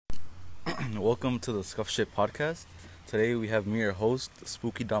Welcome to the Scuff Shit Podcast. Today we have me, your host,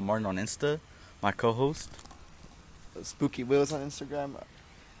 Spooky.Martin on Insta, my co-host. Spooky Wills on Instagram.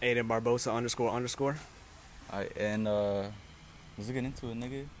 Aiden Barbosa __. Let's get into it,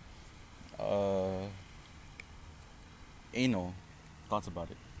 nigga. Anal. Thoughts about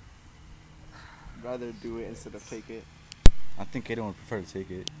it? Rather do it instead of take it. I think Aiden would prefer to take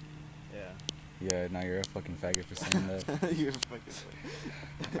it. Yeah. Yeah, now you're a fucking faggot for saying that. You're fucking.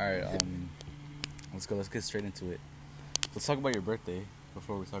 Alright, let's get straight into it. Let's talk about your birthday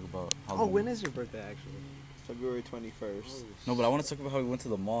before we talk about Halloween. Oh, when is your birthday actually? February 21st. No, but I want to talk about how we went to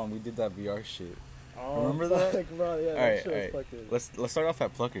the mall and we did that VR shit. Oh, Remember that? fuck, bro, yeah, Alright. Let's start off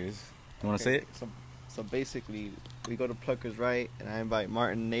at Pluckers. You want to say it? So basically, we go to Pluckers, right? And I invite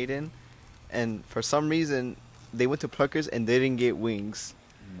Martin and Aiden. And for some reason, they went to Pluckers and they didn't get wings.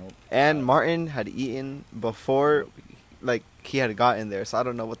 Nope. And Martin had eaten before, like, he had gotten there. So I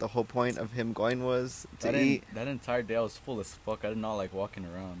don't know what the whole point of him going was to eat. That entire day I was full as fuck. I did not like walking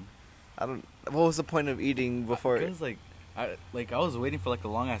around. What was the point of eating before? Because I was waiting for like a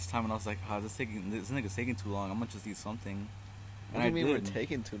long ass time and I was like, this nigga's taking too long. I'm gonna just eat something. What do you mean we're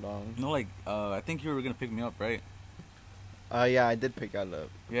taking too long? No, I think you were gonna pick me up, right? Yeah, I did pick that up.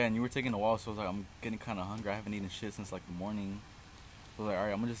 Yeah, and you were taking a while, so I was like, I'm getting kind of hungry. I haven't eaten shit since like the morning. So I was like,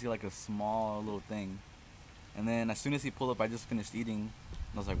 alright, I'm gonna just eat like a small little thing. And then as soon as he pulled up, I just finished eating.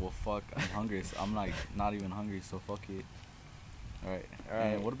 And I was like, well, fuck, I'm hungry. So I'm like not even hungry, so fuck it. Alright.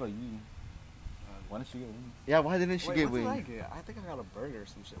 And what about you? Why didn't you get wings? Yeah, why didn't she get wings? I think I got a burger or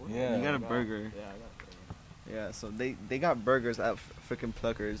some shit. Yeah. You got a burger. Yeah, I got a burger. Yeah, so they got burgers at freaking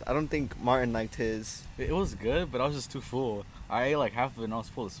Pluckers. I don't think Martin liked his. It was good, but I was just too full. I ate like half of it and I was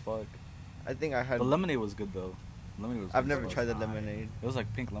full as fuck. I think I had. The lemonade was good though. I've never tried the lemonade. It was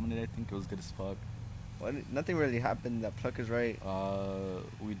like pink lemonade. I think it was good as fuck. Nothing really happened at Pluckers, right?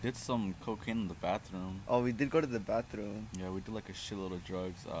 We did some cocaine in the bathroom. Oh, we did go to the bathroom. Yeah, we did like a shitload of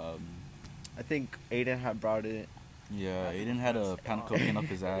drugs. I think Aiden had brought it. Yeah, Aiden had a pound of cocaine up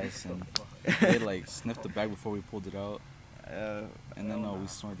his ass and they like sniffed the bag before we pulled it out. And then we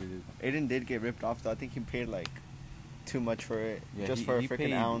snorted it. Aiden did get ripped off though. I think he paid like too much for it, Yeah, just for a freaking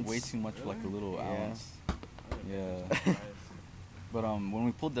paid ounce. way too much for like a little Yeah. ounce. Yeah. But when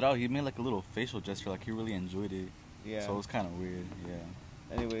we pulled it out, he made like a little facial gesture, like he really enjoyed it. Yeah. So it was kind of weird.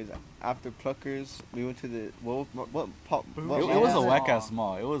 Yeah. Anyways, after Pluckers, we went to the It was a whack ass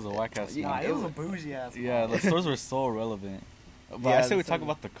mall. It was a whack ass mall. Nah, it was a bougie ass. Yeah, the stores were so irrelevant. But Yeah, I say we the talk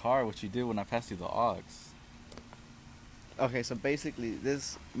stores- about the car, which you did when I passed you the aux. Okay, so basically,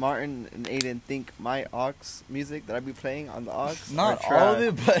 this Martin and Aiden think my aux music that I be playing on the aux. Not are all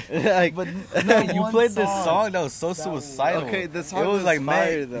of trash. it, but Like- but no, you One played this song. song that was so That was- suicidal. Okay, the song it was like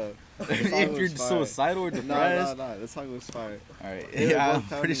fire man, though. The song if you're was fire. suicidal or depressed, No, the song was fire. all right, They were yeah, I'm both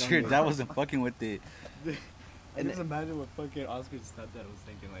pretty pounding sure on me. that wasn't fucking with it. I And just imagine what fucking Oscar's stepdad was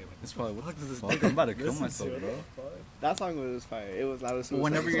thinking. Like, It's probably what fuck the does this fuck? nigga I'm about to kill listen myself, to? bro. Fuck. That song was fire. It was not a But suicide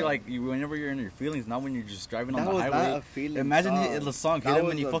whenever you're song. like, whenever you're in your feelings, not when you're just driving on That the was highway. not a feeling Imagine song. the song hit That him was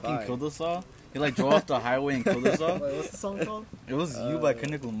when he the fucking vibe. killed us all. He like drove off the highway and killed us all. Wait, what's the song called? It was "You" by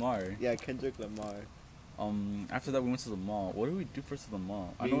Kendrick Lamar. Yeah, Kendrick Lamar. After that we went to the mall. What did we do first at the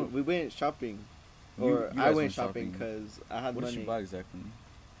mall? We went shopping, You- or you I guys went shopping because I had What did money. you buy exactly?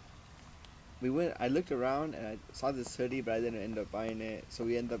 We went. I looked around and I saw this hoodie, but I didn't end up buying it. So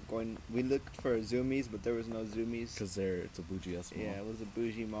we ended up going. We looked for Zoomies, but there was no Zoomies. Because it's a bougie ass mall. Yeah, it was a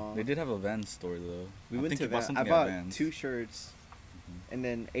bougie mall. They did have a Vans store though. We I went think to you bought Vans. I something at bought Vans. 2 shirts, and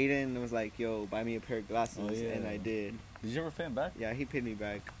then Aiden was like, "Yo, buy me a pair of glasses," Oh, yeah. and I did. Did you ever pay him back? Yeah, he paid me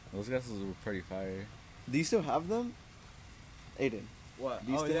back. Those glasses were pretty fire. Do you still have them, Aiden? What?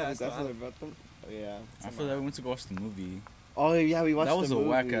 Do you Oh, still yeah, I have the still glasses have I brought them? Oh, yeah. After that we went to go watch the movie. Oh yeah, we watched That was the a movie.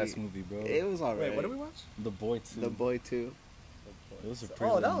 whack ass movie, bro. It was alright. Wait, what did we watch? The Boy too. The Boy too. It was a Oh,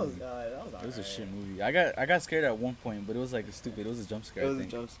 pretty that good was movie. that was. It was a alright. shit movie. I got scared at one point, but it was like stupid. It was a jump scare. It I was a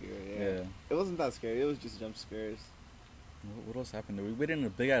think. jump scare. Yeah. Yeah. It wasn't that scary. It was just jump scares. What else happened there? We waited in a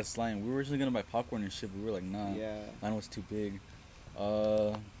big ass line. We were originally gonna buy popcorn and shit, but we were like, nah. Yeah. Line was too big.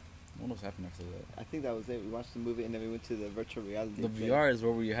 What else happened after that? I think that was it. We watched the movie and then we went to the virtual reality. The thing. VR is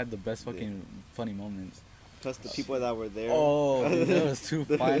where we had the best fucking funny moments. Plus the people that were there. Oh, dude, there was 2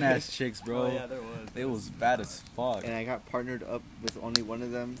 fine ass chicks, bro. Oh yeah, there was. It was bad as fuck. And I got partnered up with only one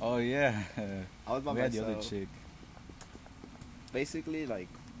of them. Oh yeah. I was by We had myself. the other chick. Basically, like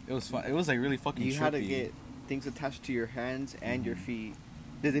It was fun. It was like really fucking you trippy. had to get things attached to your hands and your Mhm. feet.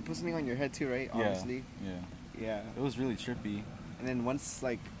 Did they put something on your head too? Right? Yeah. Honestly. Yeah. Yeah. It was really trippy. And then once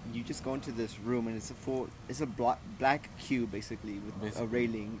like you just go into this room and it's a black cube basically with Basically. a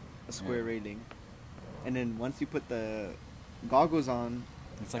railing, a square Yeah. railing. And then once you put the goggles on,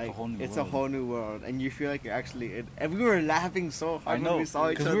 It's like a whole new It's world. a whole new world, and you feel like you're actually in. And we were laughing so I hard know, when we saw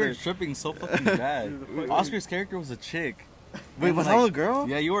each because other. we were tripping so fucking bad. Dude, the fucking- Oscar's character was a chick. Wait, And, was like, I a girl?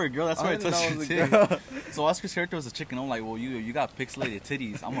 Yeah, you were a girl. That's why I didn't touched know your I was a titty. girl. So Oscar's character was a chick, and I'm like, well, you got pixelated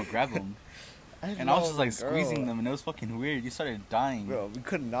titties. I'm gonna grab them. didn't And know I was just like a girl. squeezing them, and it was fucking weird. You started dying. Bro, we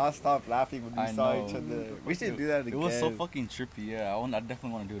could not stop laughing when we I saw know. each other. We should do that again. It was so fucking trippy. Yeah, I definitely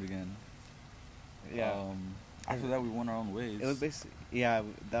want to do it again. Yeah. After that, we went our own ways. It was basically that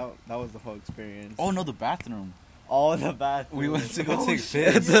was the whole experience. Oh no, the bathroom. Oh, the bathroom. We went to go Oh, take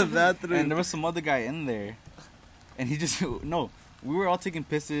shit, piss. the bathroom. And there was some other guy in there, and he just no. We were all taking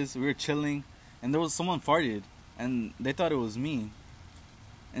pisses. We were chilling, and there was someone farted, and they thought it was me.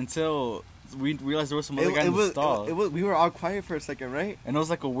 Until we realized there was some other guy in the stall, It was. We were all quiet for a second, right? and it was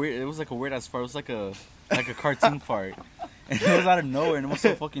like a weird. It was like a weird ass fart. It was like a cartoon fart, and it was out of nowhere, and it was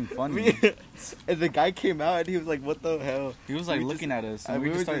so fucking funny. And the guy came out, and he was like, "What the hell?" He was like We looking just- at us, and and we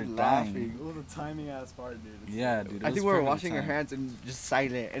we just were started just dying. laughing. It was a timing ass part, dude. It's Yeah, so dude. good. I It think was we were perfect washing our time. hands and just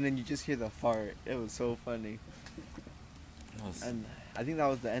silent, and then you just hear the fart. It was so funny. It was- And I think that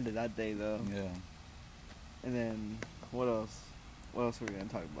was the end of that day, though. yeah, And then what else? What else were we gonna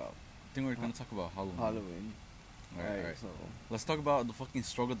talk about? I think we're gonna talk about Halloween. Halloween. Alright. So Let's talk about the fucking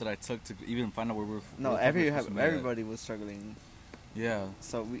struggle that I took to even find out where we were. no, where the fuck we were supposed to be at. everybody was struggling. Yeah.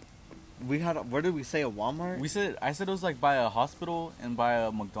 So we had where did we say, a Walmart? I said it was like by a hospital and by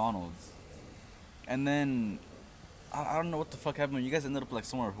a McDonald's, and then I don't know what the fuck happened. You guys ended up like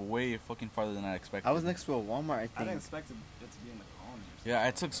somewhere way fucking farther than I expected. I was next to a Walmart, I I think. didn't expect it to be in the colony. or Yeah,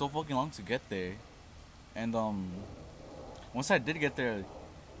 it took so fucking long to get there, and once I did get there,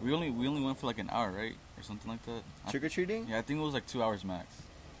 we only went for like an hour, right, or something like that. Trick or treating? Yeah, I think it was like 2 hours max.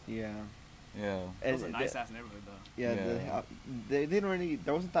 Yeah. Yeah. something. It was a And nice the- ass neighborhood though. Yeah, Yeah. they didn't really.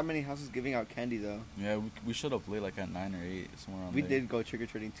 There wasn't that many houses giving out candy though. Yeah, we showed up late, like at 9 or 8, somewhere around We there. did go trick or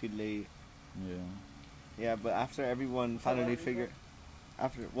treating too late. Yeah. Yeah, but after everyone finally figured,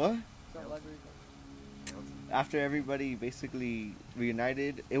 after what? After everybody basically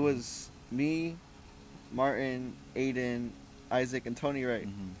reunited, it was me, Martin, Aiden, Isaac, and Tony. Right?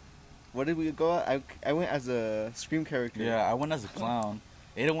 Mhm. What did we go? I went as a Scream character. Yeah, I went as a clown.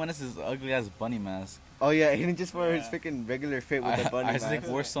 Aiden went as his ugly ass bunny mask. Oh yeah, Aiden just wore his Yeah. freaking regular fit with the bunny Isaac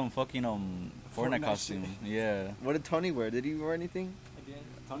mask. wore some fucking Fortnite Fortnite costume. shit. Yeah. What did Tony wear? Did he wear anything? Again,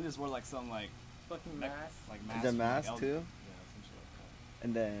 Tony just wore like some like Fucking like, mask. like mask. The from, mask like, too? Yeah, some shit like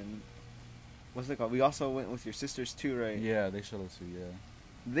And then, what's it called? We also went with your sisters too, right? Yeah, they showed us too. Yeah.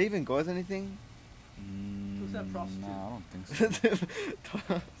 Did they even go as anything? Who's that prostitute? Nah, I don't think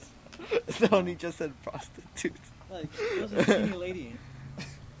so. Tony just said prostitute. Like, it was a skinny lady.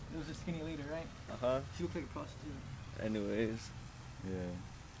 It was a skinny lady, right? Uh huh. She looked like a prostitute. Anyways,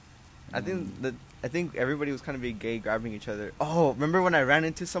 Yeah. I think everybody was kind of being gay, grabbing each other. Oh, remember when I ran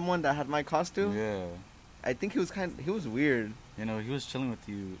into someone that had my costume? Yeah. I think he was weird. You know, he was chilling with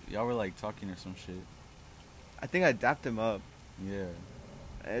you. Y'all were like talking or some shit. I think I dapped him up. Yeah.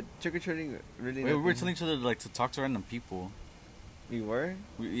 Trick or treating really. Wait, we were nothing. telling each other like to talk to random people. We were.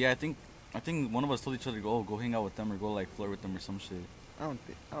 Yeah, I think one of us told each other to go hang out with them or go like flirt with them or some shit. I don't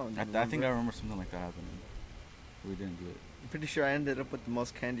I think I remember something like that happening. We didn't do it. I'm pretty sure I ended up with the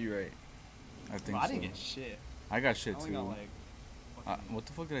most candy, right? I that. think Bro, I so. didn't get shit. I got shit I only too. got like. fucking- What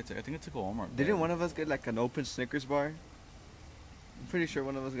the fuck did I take? I think I took a Walmart. Didn't bag. one of us get like an open Snickers bar? I'm pretty sure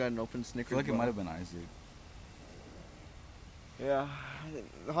one of us got an open I Snickers feel like it bar. might have been Isaac. Yeah,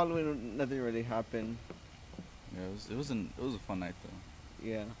 Halloween, nothing really happened. Yeah, it was a fun night though.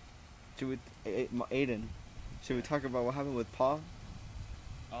 Yeah. Should we, Aiden, should we talk about what happened with Paul?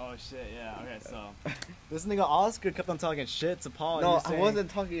 Oh shit, yeah. Okay, so this nigga Oscar kept on talking shit to Paul. No, He was I saying-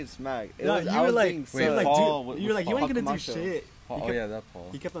 wasn't talking smack. No, I you were was like, being you were like, Paul, dude, with you were like, you Paul ain't gonna do Camacho. shit. Paul, He oh kept- yeah, that Paul.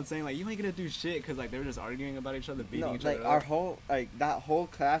 He kept on saying like, you ain't gonna do shit because like they were just arguing about each other, beating No, each like other. our up. whole, like that whole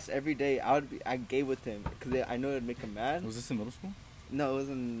class every day, I gay with him because I know it'd make him mad. Was this in middle school? No, it was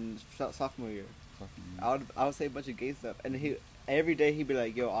in sophomore year. Fucking- I would say a bunch of gay stuff, and every day he'd be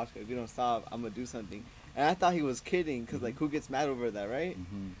like, "Yo, Oscar, if you don't stop, I'm gonna do something." And I thought he was kidding, cause like who gets mad over that, right?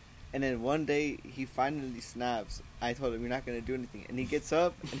 Mhm. And then one day he finally snaps. I told him, "You're not gonna do anything," and he gets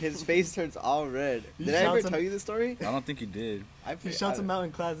up and his face turns all red. He Did I ever shouts him- tell you this story? I don't think you did. He shouts him out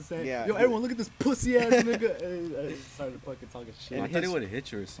in class and saying, Yeah, "Yo, he- everyone, look at this pussy ass nigga." And I started fucking talking shit. And I thought he his- would have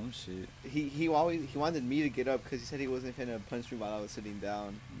hit you or some shit. He wanted me to get up because he said he wasn't finna punch me while I was sitting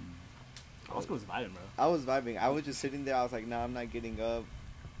down. Oscar was vibing, bro. I was vibing. I was just sitting there. I was like, "Nah, I'm not getting up."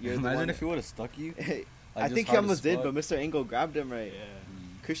 You're the Imagine one if he would have stuck you. that- Like, I just think he hard as almost did, fuck. but Mr. Engel grabbed him right. Yeah.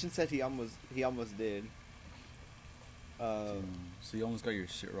 Christian said he almost did. So you almost got your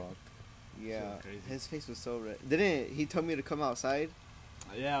shit rocked. Yeah, So crazy. his face was so red. Didn't he told me to come outside?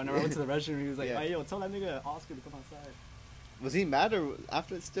 Yeah, whenever I went to the restroom, he was like, Yeah. "Hey, yo, tell that nigga Oscar to come outside." Was he mad or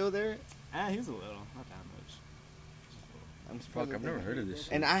after it's still there? He was a little, not that much. I'm surprised. Fuck, I've never heard of this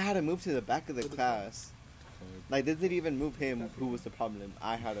shit. And I had to move to the back of the class. Like, they didn't even move him. Who was the problem?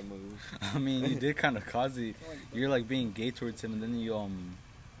 I had to move. I mean, you did kind of cause it. You're like being gay towards him, and then you told him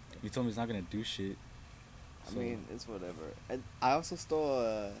he's not gonna do shit. I So- mean, it's whatever. And I also stole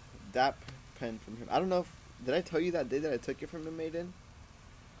a DAP pen from him. I don't know if did I tell you that day that I took it from him, Maiden?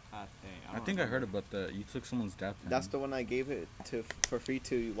 I think I heard about that. You took someone's dap pen. That's the one I gave it to for free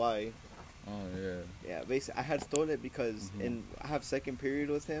to Y. Oh yeah. Yeah, basically I had stolen it because Mhm. I have second period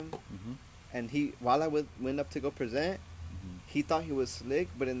with him, Mhm. and while I went up to go present, Mhm. he thought he was slick,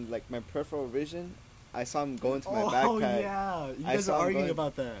 but in like my peripheral vision, I saw him go into my Oh backpack. yeah, you I guys saw are him arguing going-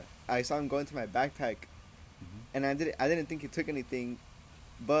 about that. I saw him go into my backpack, Mhm. and I didn't think he took anything,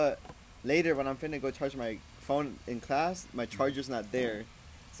 but later when I'm finna go charge my phone in class, my charger's not there,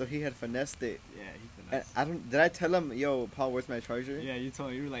 so he had finessed it. Yeah, he And finessed. did I tell him, yo, Paul, where's my charger? Yeah, you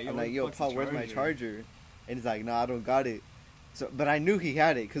told me, you were like, I'm what like, the yo, fuck's Paul, the where's my charger? And he's like, no, I don't got it. So, but I knew he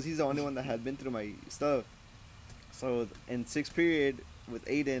had it because he's the only one that had been through my stuff. So in sixth period with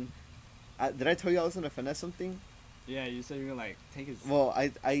Aiden, did I tell you I was gonna finesse something? Yeah, you said you were gonna like take his. Well,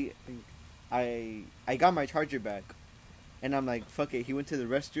 I got my charger back, and I'm like, fuck it. He went to the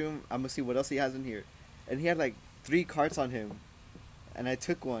restroom. I'm gonna see what else he has in here, and he had like 3 carts on him, and I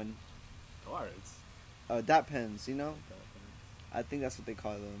took one. cards. DAP pens, you know. I think that's what they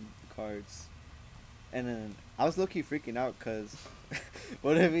call them, cards. And then I was low-key freaking out because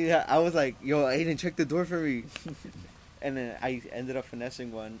what if I was like, yo, Aiden, check the door for me. And then I ended up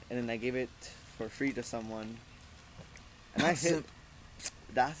finessing one, and then I gave it for free to someone. And I hit.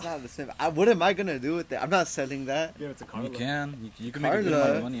 That's not the simp. What am I gonna do with it? I'm not selling that. Give it to Carla. You can. You can make a good amount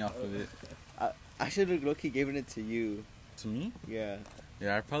Carla. of money off of it. I should have low-key given it to you. To me? Yeah.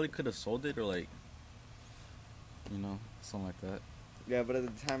 Yeah, I probably could have sold it or like, something like that. Yeah, but at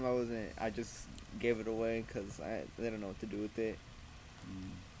the time I wasn't. I just gave it away because I didn't know what to do with it.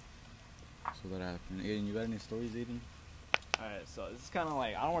 So that happened. Aiden, you got any stories, Aiden? Alright, so this is kind of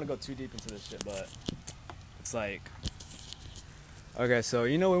like, I don't want to go too deep into this shit, but it's like. Okay, so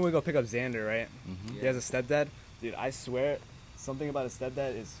you know when we go pick up Xander, right? Mm-hmm. He has a stepdad. Dude, I swear, something about his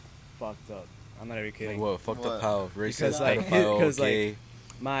stepdad is fucked up. I'm not even kidding. What? Fucked What? up how? Racist, Because, like, pedophile, because, like, gay.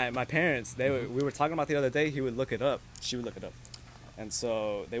 My parents, we were talking about the other day. He would look it up. She would look it up, and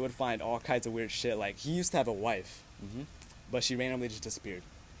so they would find all kinds of weird shit. Like he used to have a wife, Mm-hmm. but she randomly just disappeared.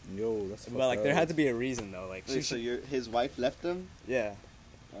 Yo, that's But like there had to be a reason though. Like So his wife left him. yeah,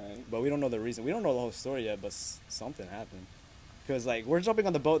 Alright. but we don't know the reason. We don't know the whole story yet, but something happened. Because like we're jumping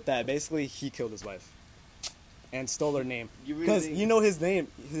on the boat that basically he killed his wife and stole her name. You really Because think- you know his name.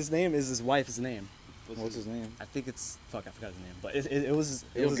 His name is his wife's name. What's his name? I think it's I forgot his name. But it was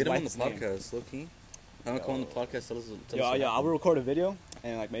Yo, his get him on the wife's name. podcast, low key. Have him come on the podcast. Tell us. Tell Yo, us what I'll happened. record a video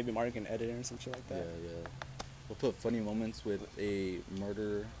and like maybe Martin can edit it or some shit like Yeah, that. yeah. We'll put funny moments with a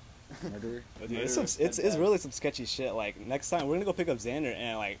murderer. But dude, it's really some sketchy shit. Like next time we're gonna go pick up Xander,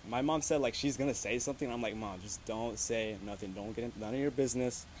 and like my mom said, like she's gonna say something. I'm like, Mom, just don't say nothing. Don't get in none of your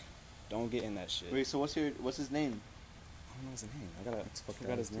business. Don't get in that shit. Wait, so what's his name? I don't know his name. I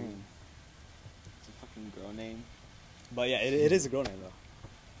forgot his dude. name. It's a fucking girl name. But yeah, it is a girl name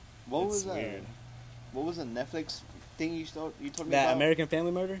though. What It's was that? weird. What was the Netflix thing you told me That about? American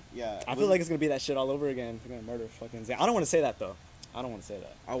Family Murder. Yeah. I feel like it's gonna be that shit all over again. They're gonna murder fucking Xander. I don't want to say that though. I don't want to say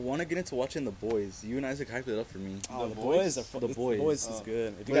that. I want to get into watching The Boys. You and Isaac hyped it up for me. Oh, The the Boys? boys are The The Boys. Boys is Oh.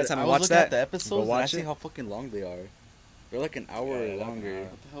 good. If you But guys haven't I was watched looking that, at the episodes, go and I watch see it. how fucking long they are. They're like an hour Yeah, like an longer. hour.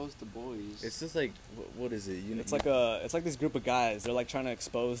 What the hell's the boys? It's just like, what is it? It's like this group of guys. They're like trying to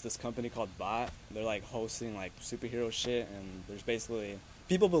expose this company called Bot. They're like hosting like superhero shit, and there's basically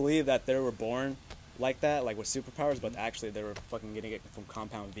people believe that they were born like that, like with superpowers, but actually they were fucking getting it from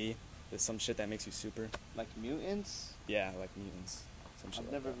Compound V. There's some shit that makes you super. like mutants. Yeah, like mutants. Some shit. I've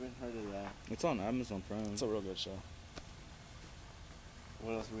like never that. been heard of that. It's on Amazon Prime. It's a real good show.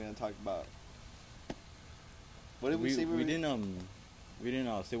 What else are we gonna talk about? What did we say? we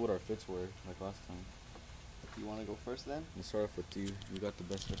didn't say what our fits were like last time. You want to go first then? Let's start off with you. You got the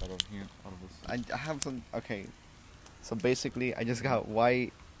best fit out of us. I have some. Okay. So basically, I just got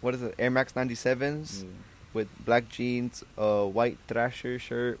white. What is it? Air Max 97s with black jeans, a white Thrasher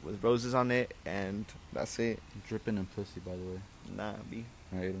shirt with roses on it, and that's it. Dripping in pussy, by the way. Nah, B.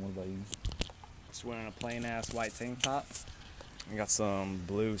 Alright, what about you? Just wearing a plain ass white tank top. I got some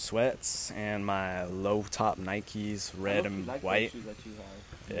blue sweats and my low top Nikes, red and white.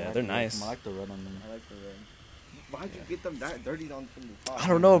 Yeah, they're nice. I like the red on them. I like the red. Why'd you get them that dirty on from the top? I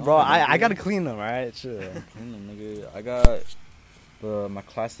don't know, bro. I gotta clean them, alright? Sure. Clean them, nigga. I got My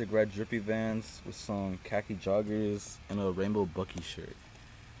classic red drippy Vans with some khaki joggers and a rainbow Bucky shirt.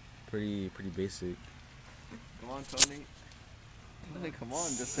 Pretty basic. Come on, Tony. Tony, come on,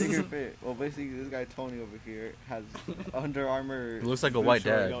 just say your fit. Well, basically, this guy Tony over here has Under Armour. He looks like a boot white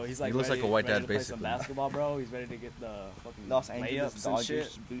short. dad. Yo, he's He like looks ready, like a white ready dad, to play some basically. basketball, bro. He's ready to get the fucking Los Angeles layups and Dodgers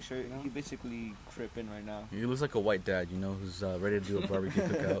shit. blue shirt. you know? He basically crippin' right now. He looks like a white dad, you know, who's ready to do a barbecue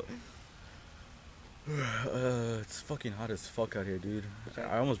cookout. It's fucking hot as fuck out here, dude.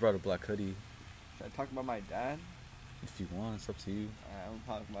 I almost brought a black hoodie. Should I talk about my dad? If you want, it's up to you. I'm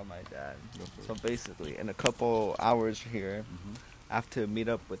talking about my dad. Go for So it. basically, in a couple hours here, Mhm. I have to meet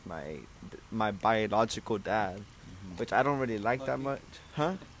up with my biological dad, Mhm. which I don't really like that Lucky. much.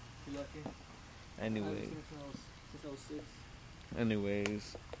 Huh? You lucky? Anyway, Since I was 6.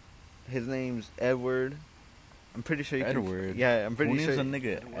 anyways, his name's Edward. I'm pretty sure you Edward? Can, yeah, I'm pretty Who sure. names a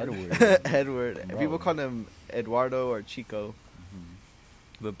nigga Edward? Edward. Bro. People call him Eduardo or Chico. Mhm.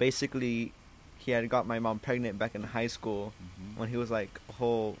 But basically, he had got my mom pregnant back in high school Mhm. when he was like a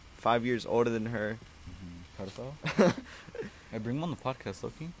whole 5 years older than her. Mhm. Pedophile? Hey, bring him on the podcast,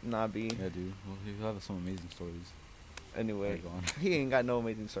 Loki. Nah, B. Yeah, dude. Well, he'll have some amazing stories. Anyway, Alright, go on. he ain't got no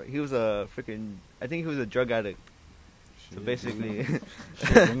amazing story. He was a freaking. I think he was a drug addict. So Shit. basically,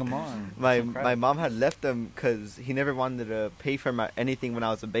 Shit, bring him on. my Some crap. my mom had left him because he never wanted to pay for my anything when I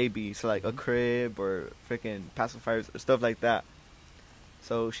was a baby. So like a Mhm. crib or freaking pacifiers or stuff like that.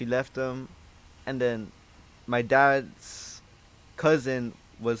 So she left him, and then my dad's cousin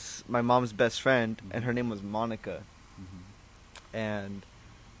was my mom's best friend, and her name was Monica. Mhm. And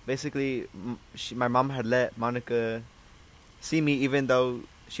basically, my mom had let Monica see me, even though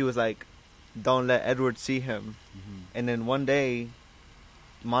she was like, "Don't let Edward see him." Mhm. And then one day,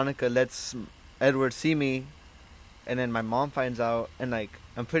 Monica lets Edward see me, and then my mom finds out, and like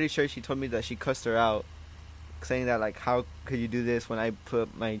I'm pretty sure she told me that she cussed her out, saying that like, "How could you do this when I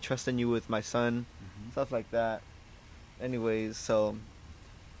put my trust in you with my son?" Mhm. Stuff like that. Anyways, so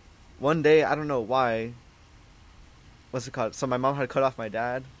one day, I don't know why. What's it called? So my mom had cut off my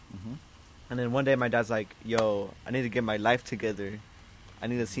dad, Mhm. and then one day my dad's like, "Yo, I need to get my life together. I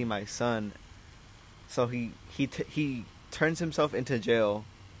need to see my son." So he turns himself into jail,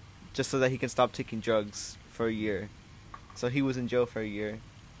 just so that he can stop taking drugs for a year. So he was in jail for a year,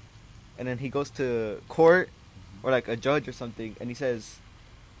 and then he goes to court, or like a judge or something, and he says,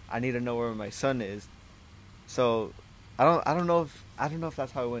 "I need to know where my son is." So I don't know if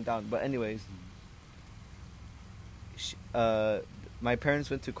that's how it went down, but anyways, my parents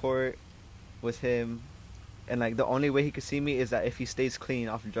went to court with him, and like the only way he could see me is that if he stays clean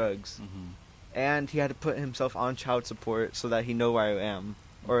off drugs, Mhm. and he had to put himself on child support so that he know where I am,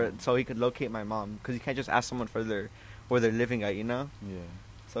 or Mhm. so he could locate my mom, because you can't just ask someone for where they're living at, you know. Yeah.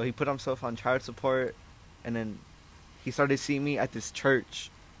 So he put himself on child support, and then he started seeing me at this church.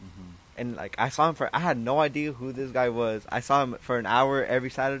 Mhm. And like I had no idea who this guy was. I saw him for an hour every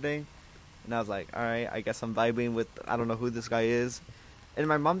Saturday, and I was like, all right, I guess I'm vibing with, I don't know who this guy is. And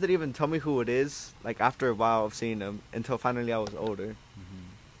my mom didn't even tell me who it is, like after a while of seeing him, until finally I was older. Mhm.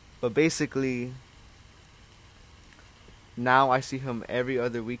 But basically, now I see him every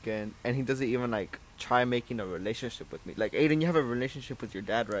other weekend, and he doesn't even like try making a relationship with me. Like, Aiden, you have a relationship with your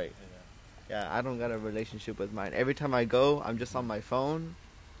dad, right? Yeah, I don't got a relationship with mine. Every time I go, I'm just on my phone,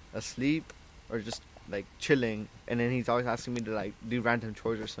 asleep, or just like chilling. And then he's always asking me to like do random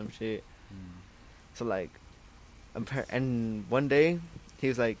chores or some shit. Mhm. So like, and one day he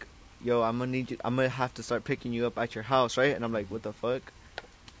was like, "Yo, I'm gonna have to start picking you up at your house, right?" And I'm like, "What the fuck?"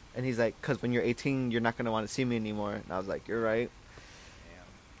 And he's like, "Cause when you're 18, you're not gonna want to see me anymore." And I was like, "You're right."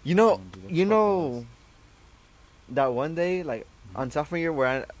 You know, Damn, dude, that's you fucked know, up. that one day, like on sophomore year,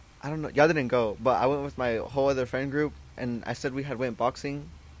 where I don't know, y'all didn't go, but I went with my whole other friend group, and I said we had went boxing.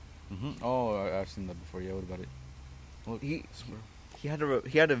 Mhm. Oh, I've seen that before. Yeah, what about it? Look, He- I swear.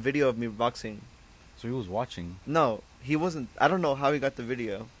 He had a video of me boxing. So he was watching. No, he wasn't. I don't know how he got the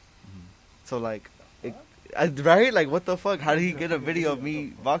video. Mhm. So like, right? Like, what the fuck? How did he get a video of me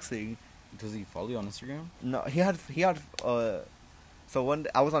boxing? Does he follow you on Instagram? No, he had. So one day,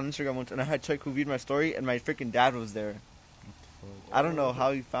 I was on Instagram once, and I had Chuck who viewed my story, and my freaking dad was there. What the I don't know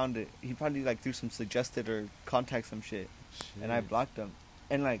how he found it. He probably like threw some suggested or contact some shit, fuck? and I Shit. blocked him.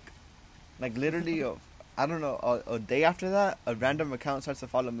 And like literally, I don't know, a day after that, a random account starts to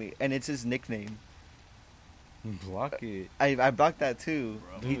follow me, and it's his nickname. Block it. I blocked that too.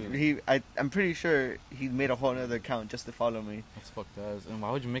 Bro. I'm pretty sure he made a whole other account just to follow me. That's fucked up. And why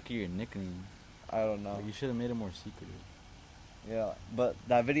would you make it your nickname? I don't know. Like, you should have made it more secretive. Yeah, but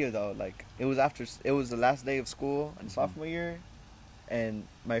that video though, like it was the last day of school in Mhm. sophomore year, and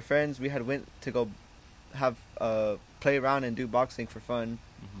my friends we had went to go have play around and do boxing for fun.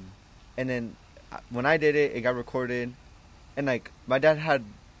 Mhm. And then when I did it, it got recorded, and like my dad had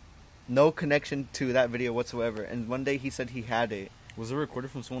no connection to that video whatsoever. And one day he said he had it. Was it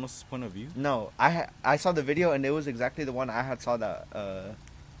recorded from someone else's point of view? No, I saw the video and it was exactly the one I had saw that. I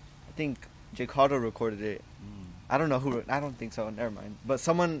think Jay Cardo recorded it. I don't know who. I don't think so. Never mind. But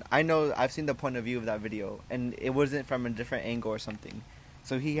someone I know. I've seen the point of view of that video, and it wasn't from a different angle or something.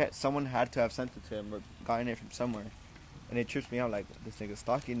 So someone had to have sent it to him or gotten it from somewhere, and it trips me out. Like, this nigga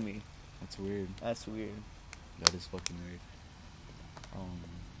stalking me. That's weird. That's weird. That is fucking weird.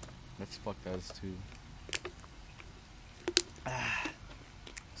 That's fucked as too.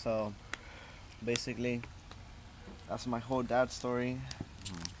 So, basically, that's my whole dad story.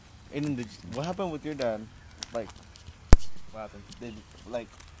 Mhm. Aiden, what happened with your dad? Like, What happened?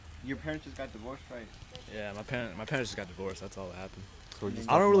 Your parents just got divorced, right? Yeah, my parents just got divorced. That's all that happened. So we're just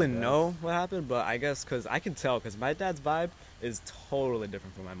I don't talking really about that. know what happened, but I guess because I can tell, because my dad's vibe is totally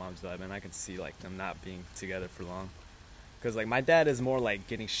different from my mom's vibe, and I can see like them not being together for long. Because like my dad is more like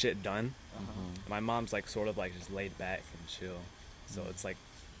getting shit done. Mhm. My mom's like sort of like just laid back and chill. So it's like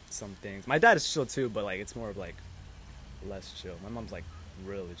some things. My dad is chill too, but like it's more of like less chill. My mom's like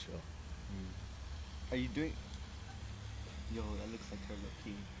really chill. Are you doing? Yo, that looks like her low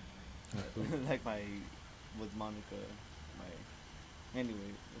key. Like with Monica, Anyway,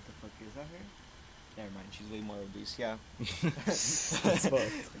 what the fuck is that her? Never mind, she's way more obese. Yeah. That's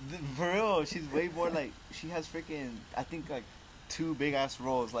fucked. For real, she's way more like she has freaking. I think like 2 big ass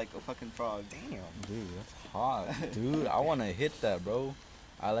rolls like a fucking frog. Damn, dude, that's hot. Dude, I want to hit that, bro.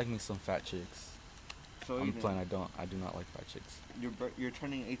 I like me some fat chicks. So I'm Aiden, playing. I do not like fat chicks. You're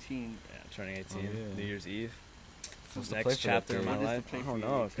turning 18. Yeah, I'm turning 18, Oh, yeah. New Year's Eve. What's the Next play for that chapter in day? my What is the life. play I for don't your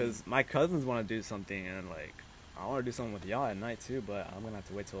know, 18? because my cousins want to do something, and like I want to do something with y'all at night too, but I'm gonna have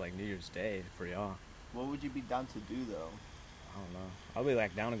to wait till like New Year's Day for y'all. What would you be down to do though? I don't know. I'll be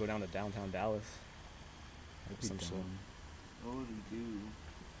like down to go down to downtown Dallas. I'd be Some shit. down. What would we do?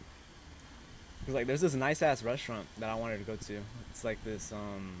 Cause like there's this nice ass restaurant that I wanted to go to. It's like this I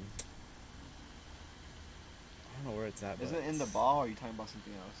don't know where it's at. Is but it in the it's- ball or are you talking about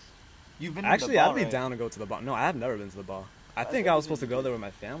something else? You've been Actually, in the ball, I'd be right? down to go to the ball. No, I have never been to the ball. I That's think what I you was supposed to did. go there with my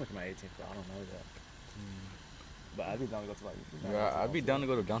family for my 18th, but I don't know that. But I'd be down to go to like. Yeah, I'd be down to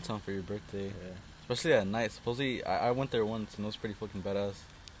go to downtown for your birthday, Yeah. especially at night. Supposedly, I went there once and it was pretty fucking badass.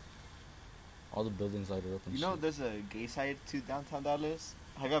 All the buildings lighted up and You know, shit. there's a gay side to downtown Dallas.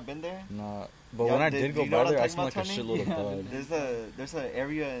 Have y'all been there? Nah, but Yeah, when I do did go you know by what I'm there, I talking smelled like a about, shitload Tony? of bud. There's a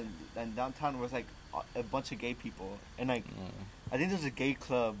area in downtown where it's like a bunch of gay people, and like I think there's a gay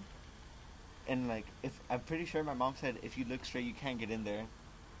club, and like if I'm pretty sure my mom said if you look straight you can't get in there,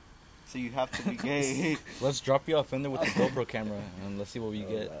 so you have to be gay. Let's drop you off in there with the GoPro camera and let's see what we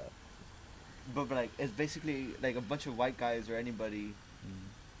get. but like it's basically like a bunch of white guys or anybody,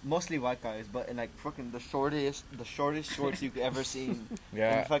 mostly white guys, but in like fucking the shortest shorts you've ever seen,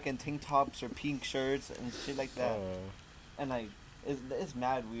 Yeah. and fucking tank tops or pink shirts and shit like that, and like it's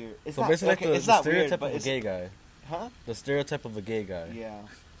mad weird. It's So not, basically, okay, like it's the not weird, stereotype but of a it's, gay guy. huh? The stereotype of a gay guy. Yeah.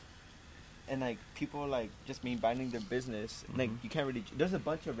 And like people like just mean minding their business. Like Mhm. you can't really. There's a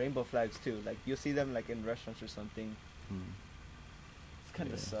bunch of rainbow flags too. Like you'll see them like in restaurants or something. Hmm. It's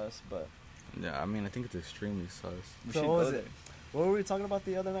kind of Yeah. sus, but Yeah, I mean, I think it's extremely sus. we So should what go was there. it? What were we talking about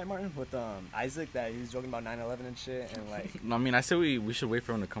the other night, Martin? With Isaac, that he was joking about 9/11 and shit, and like. I mean, I said we should wait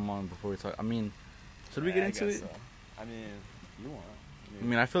for him to come on before we talk. I mean, should we Yeah, get I into guess it? so. I mean, you want? I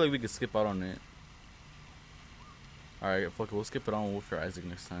mean, I feel like we could skip out on it. Alright, fuck it, we'll skip it on. We'll wait for Isaac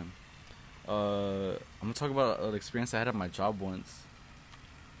next time. I'm gonna talk about an experience I had at my job once.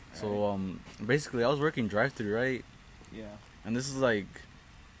 So, basically, I was working drive-thru, right? Yeah. And this is like,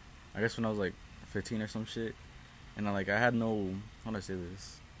 I guess when I was like 15 or some shit. And I had no, how do I say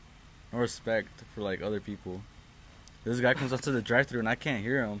this? No respect for like other people. This guy comes up to the drive-thru and I can't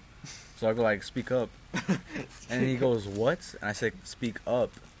hear him. So I go like, speak up. And he goes, what? And I say, speak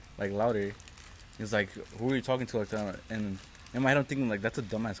up, like louder. He's like, who are you talking to like that? And in my head I'm thinking like, that's a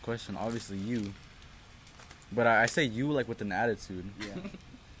dumbass question. Obviously you. But I say you like with an attitude. Yeah.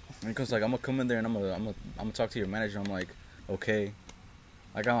 And he goes like, I'm gonna come in there and I'm gonna talk to your manager. I'm like, okay.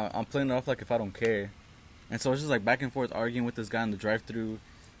 Like I'm playing it off like if I don't care. And so it's just like back and forth arguing with this guy in the drive-thru.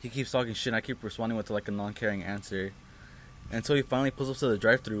 He keeps talking shit and I keep responding with like a non-caring answer. And so he finally pulls up to the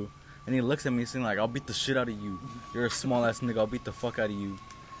drive-thru and he looks at me saying like, I'll beat the shit out of you. You're a small ass nigga, I'll beat the fuck out of you.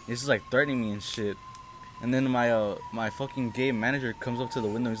 He's just like threatening me and shit. And then my fucking gay manager comes up to the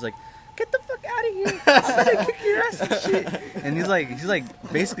window. He's like, get the fuck out of here. I'm gonna kick your ass and shit. And he's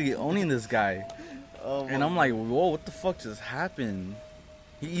like basically owning this guy. Oh And I'm like, whoa, what the fuck just happened?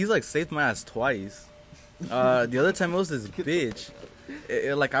 He's like saved my ass twice. The other time it was this bitch.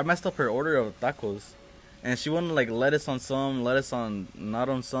 Like I messed up her order of tacos, and she wanted like lettuce on some, lettuce on not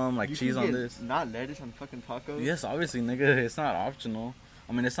on some, like You cheese can on get this. Not lettuce on fucking tacos. Yes, obviously, nigga, it's not optional.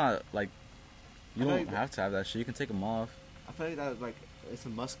 I mean, it's not like you I feel don't like have to have that shit. You can take them off. I feel like that like it's a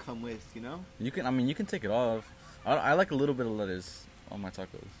must come with, you know. You can. I mean, you can take it off. I like a little bit of lettuce on my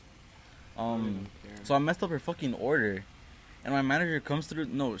tacos. So I messed up her fucking order, and my manager comes through.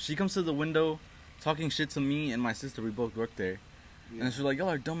 No, she comes to the window, talking shit to me and my sister. We both work there, and she's like, "Y'all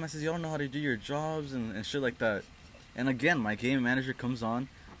are dumbasses. Y'all don't know how to do your jobs and shit like that." And again, my game manager comes on,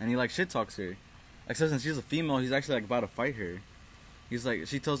 and he like shit talks her. Except since she's a female, he's actually like about to fight her. He's like,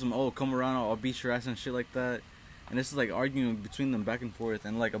 she tells him, "Oh, come around, I'll beat your ass" and shit like that. And this is like arguing between them back and forth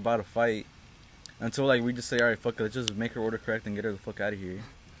and like about a fight. Until like we just say, "Alright, fuck it, let's just make her order correct and get her the fuck out of here."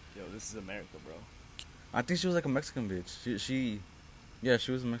 Yo, this is America, bro. I think she was like a Mexican bitch. She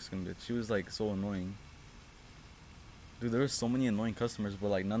was a Mexican bitch. She was like so annoying. Dude, there were so many annoying customers, but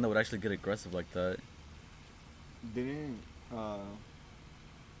like none that would actually get aggressive like that. Didn't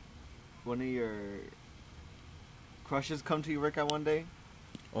one of your crushes come to your work at one day?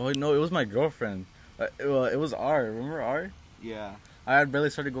 Oh no, it was my girlfriend. Well, it was R. Remember R? Yeah. I had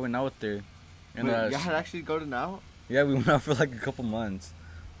barely started going out with her. And Wait, y'all had actually gotten out? yeah, we went out for like a couple months.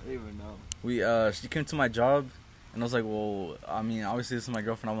 I didn't even know. She came to my job, and I was like, well, I mean, obviously this is my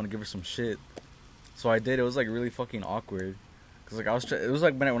girlfriend. I want to give her some shit. So I did. It was like really fucking awkward, cause like it was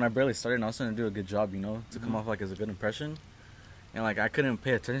like when I barely started, and I was trying to do a good job, you know, to come off like as a good impression, and like I couldn't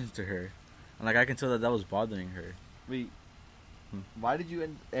pay attention to her, and like I can tell that was bothering her. Wait, why did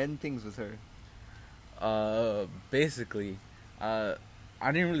you end things with her? Basically, I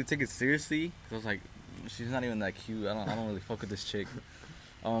didn't really take it seriously, cause I was like, she's not even that cute. I don't really fuck with this chick.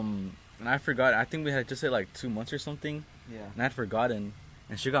 And I forgot. I think we had just hit like 2 months or something. Yeah. And I had forgotten,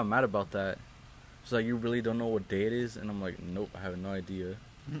 and she got mad about that. She's like, "You really don't know what day it is?" And I'm like, "Nope, I have no idea."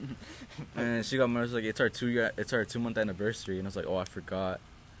 And she got mad. She's like, "It's our 2-month anniversary." And I was like, "Oh, I forgot."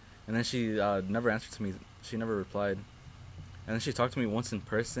 And then she never answered to me. She never replied. And then she talked to me once in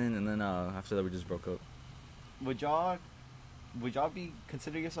person, and then after that we just broke up. Would y'all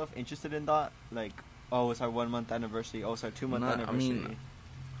consider yourself interested in that? Like, oh, it's our 1 month anniversary. Oh, it's our 2 month Nah, I anniversary. mean,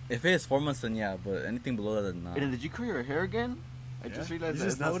 if it is 4 months, then yeah. But anything below that, nah. And then did you curl your hair again? I Yeah. just realized You that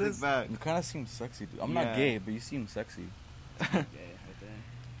just it's not noticed? slicked back. You kind of seem sexy, dude. I'm Yeah. not gay, but you seem sexy. Yeah, right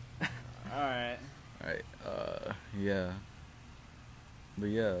there. Alright. Alright, yeah. But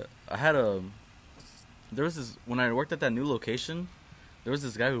yeah, there was this, when I worked at that new location, there was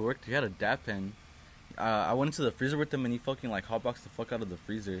this guy who he had a dap pen. I went into the freezer with him and he fucking like hotboxed the fuck out of the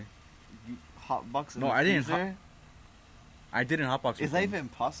freezer. You hotbox in No, a I didn't freezer? I didn't hotbox with Is that him. even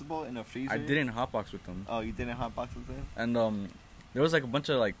possible in a freezer? I didn't hotbox with him. Oh, you didn't hotbox with him? And there was like a bunch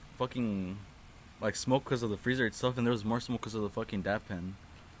of like fucking like smoke because of the freezer itself, and there was more smoke because of the fucking dap pen.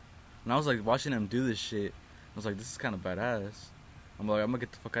 And I was like watching him do this shit. I was like, this is kind of badass. I'm like, I'm gonna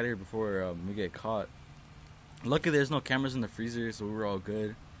get the fuck out of here before we get caught. Luckily, there's no cameras in the freezer, so we were all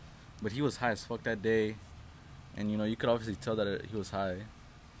good. But he was high as fuck that day, and you know you could obviously tell that he was high.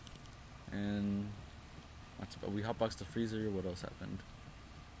 And we hotboxed the freezer. What else happened?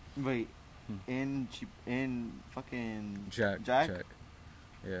 Wait, Hmm. in fucking Jack.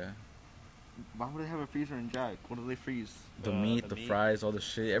 Yeah. Why would they have a freezer in Jack? What do they freeze? The The meat, the meat. fries, all the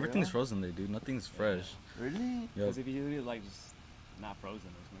shit. Everything's Yeah. frozen there, dude. Nothing's fresh. Really? Yep. Because if you leave it like just not frozen,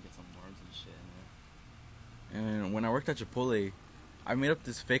 it's gonna get some worms and shit in there. And when I worked at Chipotle, I made up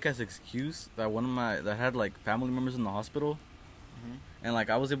this fake ass excuse that that had like family members in the hospital, Mhm. and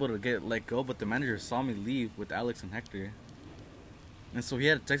like I was able to get let go, but the manager saw me leave with Alex and Hector, and so he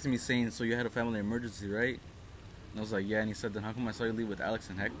had texted me saying, "So you had a family emergency, right?" And I was like, "Yeah," and he said, "Then how come I saw you leave with Alex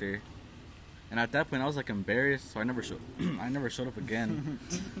and Hector?" And at that point, I was like embarrassed, so I never showed up again.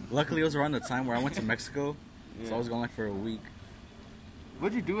 Luckily, it was around the time where I went to Mexico, so I was gone like for a week.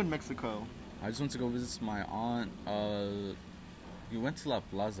 What'd you do in Mexico? I just went to go visit my aunt. We went to La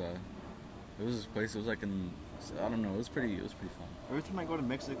Plaza. It was this place. It was like I don't know. It was pretty fun. Every time I go to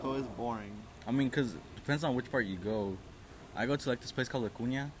Mexico, it's boring. I mean, cause it depends on which part you go. I go to like this place called La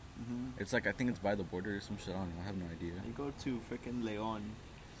Cuna. Mm-hmm. It's like I think it's by the border or some shit. I don't know. I have no idea. You go to freaking Leon.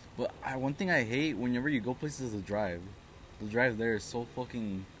 But one thing I hate whenever you go places is the drive. The drive there is so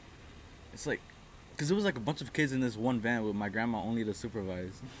fucking. It's like, cause it was like a bunch of kids in this one van with my grandma only to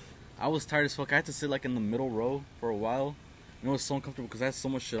supervise. I was tired as fuck. I had to sit like in the middle row for a while. And it was so uncomfortable because I had so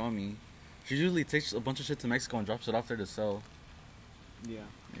much shit on me. She usually takes a bunch of shit to Mexico and drops it off there to sell. Yeah.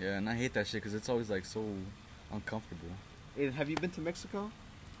 Yeah, and I hate that shit because it's always like so uncomfortable. And have you been to Mexico?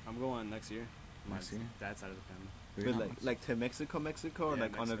 I'm going next year. My Next year? dad's side of the family. But like to Mexico, or Yeah,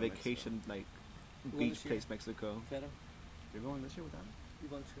 like on a Mexico, vacation, like. going beach this year? place, Mexico. Feta? You're going this year with that? You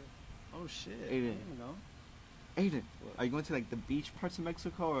going to? Oh shit. Aiden, You know, Aiden, are you going to like the beach parts of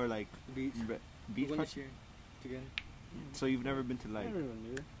Mexico or like the beach. beach We're going parts? this year together. So you've never been to I like? never even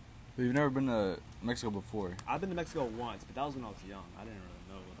knew. But you've never been to Mexico before. I've been to Mexico once, but that was when I was young. I didn't really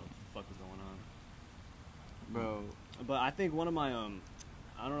know what the fuck was going on. Bro, But I think one of my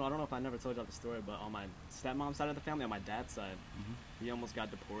I don't know if I never told y'all the story, but on my stepmom's side of the family, on my dad's side, he almost got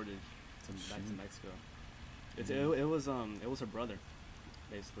deported back to Shit. Mexico. It was her brother,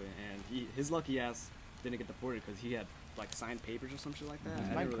 basically, and his lucky ass didn't get deported because he had like signed papers or some shit like that.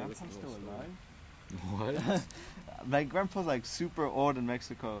 Mhm. I my didn't really grandpa's listen to the still whole story. alive. What? My grandpa's like super old in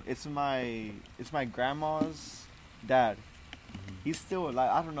Mexico. It's my grandma's dad. He's still alive.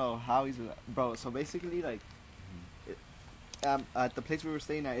 I don't know how he's alive. Bro, so basically like at the place we were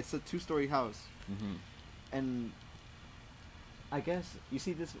staying at, it's a 2-story house. Mm-hmm. And I guess you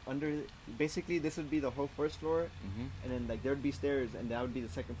see this under basically this would be the whole first floor, Mm-hmm. and then like there would be stairs and that would be the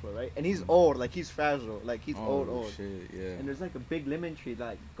second floor, right? And he's old, like he's fragile, like he's old. Oh, shit, yeah. And there's like a big lemon tree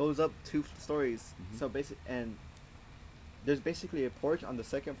that goes up 2 stories. Mhm. So and there's basically a porch on the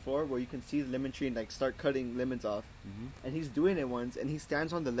second floor where you can see the lemon tree and like start cutting lemons off. Mm-hmm. And he's doing it once, and he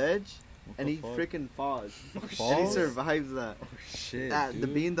stands on the ledge and he freaking falls. And he Falls? survives that. Shit, The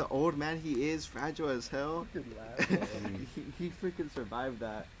dude. being the old man he is, fragile as hell. Um, he freaking survived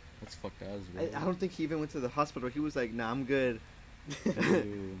that. That's fucked ass, bro. I don't think he even went to the hospital. He was like, "Nah, I'm good."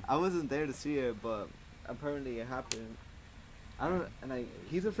 Dude. I wasn't there to see it, but apparently it happened. I don't, and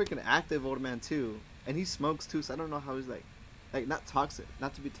he's a freaking active old man too, and he smokes too. So I don't know how he's like not toxic,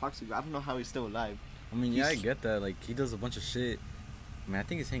 not to be toxic, but I don't know how he's still alive. I mean, yeah, I He's- get that. Like, he does a bunch of shit. I mean, I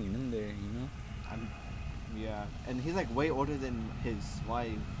think he's hanging in there, you know? Yeah, and he's like way older than his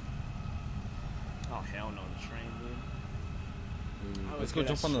wife. Oh hell no, the train, dude. I Let's would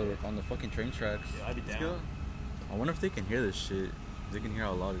go hear jump that on the fucking train tracks. Yeah, I'd be Let's down. go. I wonder if they can hear this shit. They can hear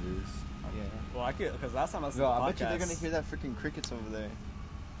how loud it is. Yeah. Well, I could, because last time I listened Bro, to the I podcast, bet you they're gonna hear that freaking crickets over there.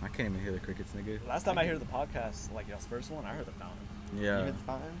 I can't even hear the crickets, nigga. Last time I heard the podcast, like y'all's first one, I heard the fountain. You Yeah. hear the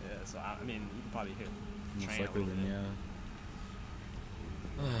fountain? Yeah, so I mean, you can probably hear the Most train a likely little then, bit. yeah.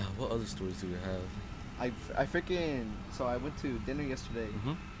 What other stories do we have? I freaking so I went to dinner yesterday,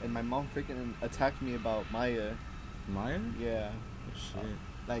 Mm-hmm. and my mom freaking attacked me about Maya. Maya? Yeah. Oh, shit.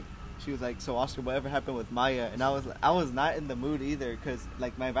 Like she was like, "So Oscar, whatever happened with Maya?" And I was not in the mood either, cause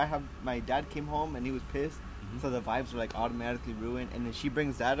like my dad came home and he was pissed, Mhm. so the vibes were like automatically ruined. And then she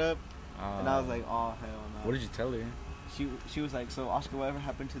brings that up, and I was like, "Oh hell no." What did you tell her? She was like, "So Oscar, whatever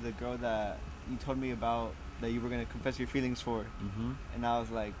happened to the girl that you told me about that you were gonna confess your feelings for?" Mm-hmm. And I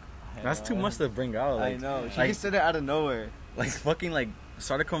was like, That's too much to bring out. I Like, know. She like- just said it out of nowhere. like fucking like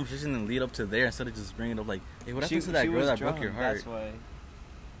start a conversation and lead up to there instead of just bringing it up like, hey, what happened to that she girl was that drunk, broke your heart? That's why.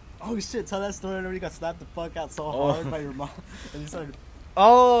 Oh shit, tell that story. Everybody got slapped the fuck out so Oh. hard by your mom. And you started.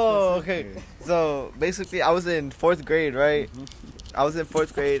 Oh, That's okay. okay. So basically, I was in 4th grade, right? I was in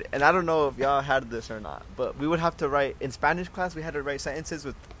 4th grade, and I don't know if y'all had this or not, but we would have to write in Spanish class. We had to write sentences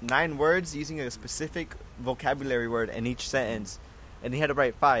with 9 words using a specific vocabulary word in each sentence, and he had to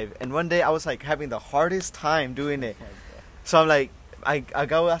write 5. And one day, I was like having the hardest time doing it. So I'm like, I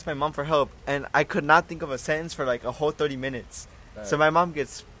go ask my mom for help, and I could not think of a sentence for like a whole 30 minutes. So my mom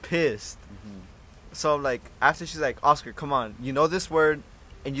gets pissed. So I'm like, after she's like, Oscar, come on, you know this word,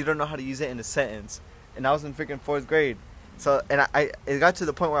 and you don't know how to use it in a sentence. And I was in freaking 4th grade. So, and it got to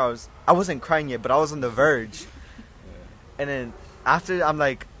the point where I wasn't crying yet, but I was on the verge. And then after I'm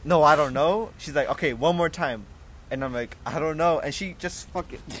like, no, I don't know. She's like, okay, one more time. And I'm like, I don't know. And she just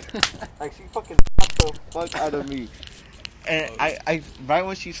fucking, like she fucking slapped the fuck out of me. And I right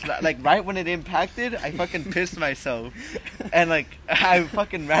when she right when it impacted, I fucking pissed myself, and like I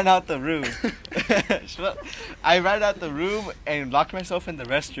fucking ran out the room. I ran out the room and locked myself in the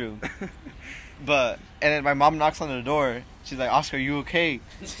restroom. And then my mom knocks on the door. She's like, "Oscar, are you okay?"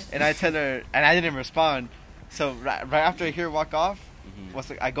 And I tell her, and I didn't respond. So right after I hear her walk off,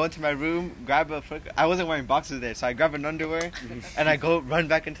 I go into my room, grab I wasn't wearing boxers there, so I grab an underwear, and I go run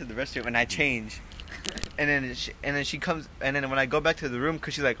back into the restroom and I change. And then she comes, and then when I go back to the room,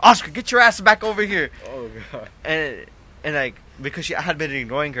 cause she's like, Oscar, get your ass back over here. Oh god. And like because I had been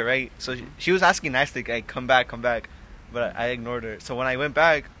ignoring her, right? So she was asking nicely, like, come back, but I ignored her. So when I went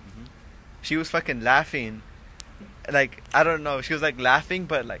back, she was fucking laughing, like I don't know, she was like laughing,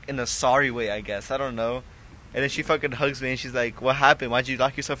 but like in a sorry way, I guess, I don't know. And then she fucking hugs me and she's like, what happened? Why'd you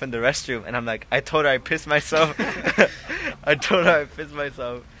lock yourself in the restroom? And I'm like, I told her I pissed myself.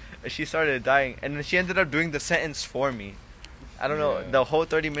 And she started dying. And then she ended up doing the sentence for me. I don't know, Yeah. the whole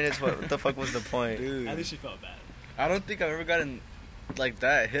 30 minutes, what the fuck was the point? Dude. At least she felt bad. I don't think I've ever gotten like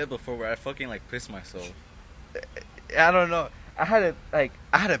that hit before where I fucking like pissed myself. I don't know. I had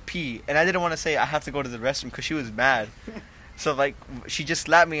to pee, and I didn't want to say I have to go to the restroom because she was mad. So like she just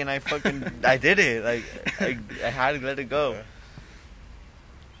slapped me, and I did it. Like I had to let it go.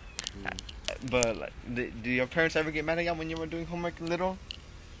 But like, do your parents ever get mad at you when you were doing homework little?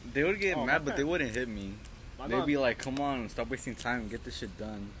 They would get Oh, mad, my but they wouldn't hit me. My They'd mom, be like, "Come on, stop wasting time, get this shit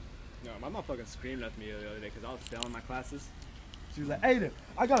done." no, my mom fucking screamed at me the other day because I was failing my classes. She was like, Aiden,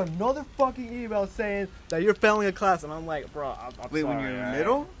 I got another fucking email saying that you're failing a class. And I'm like, bro, I'm Wait, when sorry, you were alright?"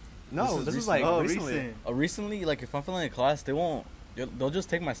 little? No, This this is is like recent. recently. Recently, like if I'm feeling a class, they won't. They'll just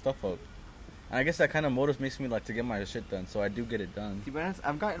take my stuff up. And I guess that kind of makes me like to get my shit done, so I do get it done. To be honest,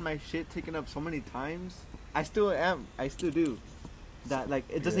 I've gotten my shit taken up so many times. I still do. That like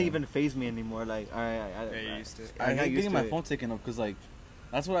it doesn't Yeah. even phase me anymore. Like Yeah, you used to. I got hate used getting to my it. phone taken up because like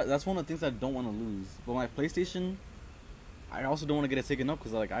that's one of the things I don't want to lose. But my PlayStation, I also don't want to get it taken up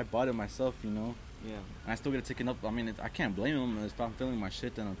because like I bought it myself, you know. Yeah. And I still get it taken up. I mean, I can't blame them. If I'm feeling my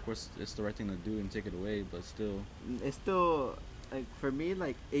shit, then of course it's the right thing to do and take it away. But still, It's still like for me,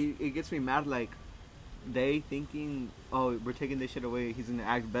 like it gets me mad. Like they thinking, oh, we're taking this shit away. He's gonna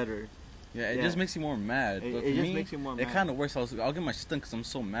act better. yeah, it Yeah. just makes you more mad. It- But it for just me, makes you more it mad. kind of works. I'll get my shit done because I'm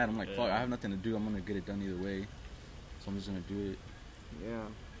so mad. I'm like, fuck, Yeah. I have nothing to do. I'm gonna get it done either way. So I'm just gonna do it. Yeah.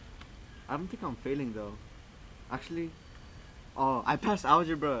 I don't think I'm failing though. Actually, oh, I passed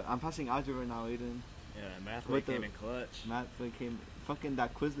algebra. I'm passing algebra now, Aiden. Yeah, math With came the- in clutch. Math thing came. Fucking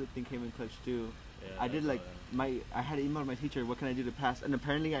that Quizlet thing came in clutch too. Yeah, I did like I had to email my teacher. What can I do to pass? And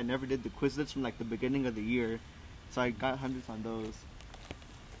apparently, I never did the Quizlets from like the beginning of the year, so I got hundreds on those.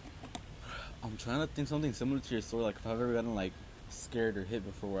 I'm trying to think something similar to your story. Like if I've ever gotten like scared or hit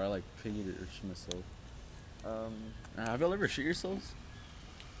before, where I like pitied or shit myself. Have y'all ever shit yourselves?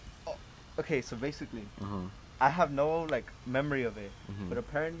 Okay, so basically, Uh-huh. I have no like memory of it, Mhm. but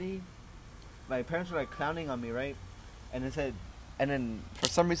apparently, my parents were like clowning on me, right? And it said, and then for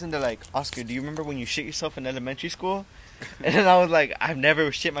some reason they're like, Oscar, do you remember when you shit yourself in elementary school? And then I was like, I've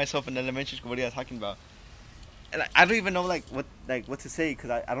never shit myself in elementary school. What are you guys talking about? And I don't even know what to say because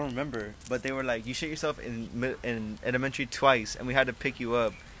I don't remember. But they were like, you shit yourself in elementary twice, and we had to pick you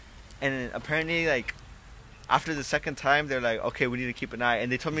up. And then apparently, like after the second time, they're like, okay, we need to keep an eye.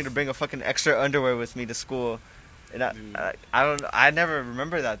 And they told me to bring a fucking extra underwear with me to school. And I don't. I never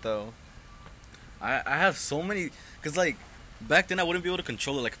remember that though. I have so many, cause like back then I wouldn't be able to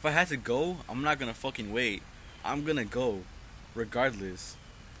control it. Like if I had to go, I'm not gonna fucking wait. I'm gonna go, regardless.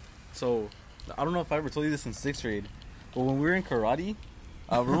 So I don't know if I ever told you this in 6th grade, but when we were in karate,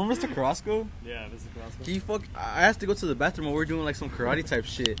 remember Mr. Carrasco? Yeah, Mr. Carrasco. He I asked to go to the bathroom while we were doing like some karate type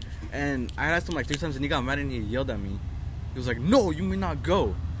shit, and I asked him like 3 times, and he got mad and he yelled at me. He was like, "No, you may not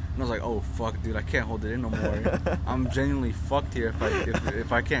go." And I was like, "Oh fuck, dude, I can't hold it in no more. I'm genuinely fucked here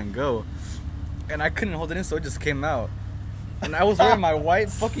if I can't go." And I couldn't hold it in, so it just came out. And I was wearing my white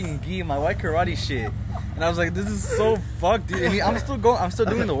fucking gi, my white karate shit. And I was like, this is so fucked, dude. And I'm still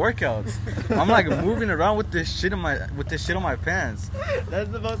doing the workouts. I'm like moving around with this shit on my pants. That's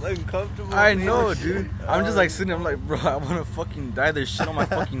the most uncomfortable. I thing. know, dude. I'm just like sitting. I'm like, bro, I want to fucking die. There's shit on my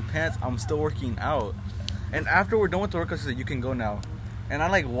fucking pants. I'm still working out. And after we're done with the workout, she said, you can go now. And I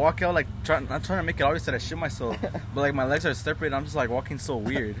like walk out, like I'm trying to make it obvious that I shit myself, but like my legs are separated. I'm just like walking so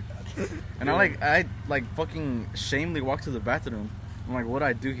weird. And I fucking shamefully walk to the bathroom. I'm like, what do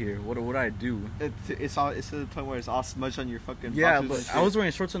I do here? What do I do? It's to the point where it's all smudged on your fucking. Yeah, boxers but and shit. I was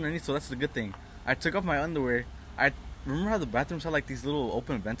wearing shorts underneath, so that's the good thing. I took off my underwear. I remember how the bathrooms had like these little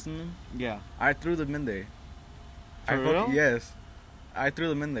open vents in them. Yeah. I threw them in there. For real? Yes, I threw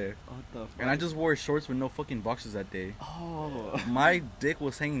them in there. What the fuck? And I just wore shorts with no fucking boxers that day. Oh. My dick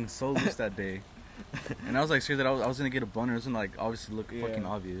was hanging so loose that day. And I was like scared that I was gonna get a boner. It was gonna like obviously look Yeah. fucking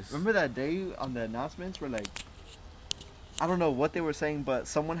obvious. Remember that day on the announcements where like, I don't know what they were saying, but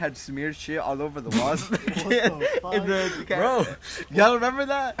someone had smeared shit all over the walls. the fuck? In the Bro, y'all remember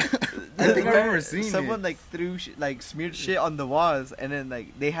that? I think I remember seeing someone it. like threw smeared shit on the walls, and then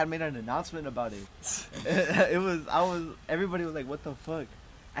like they had made an announcement about it. Everybody was like, what the fuck?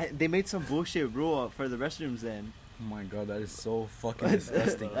 They made some bullshit rule for the restrooms then. Oh my god, that is so fucking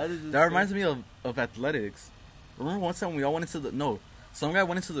disgusting. That is That reminds me of athletics. Remember one time we all went into some guy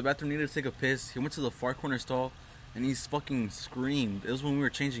went into the bathroom, needed to take a piss. He went to the far corner stall, and he fucking screamed. It was when we were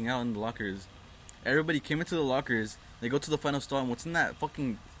changing out in the lockers. Everybody came into the lockers. They go to the final stall, and what's in that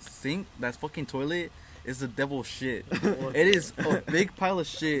fucking sink, that fucking toilet, is the devil's shit. It is a big pile of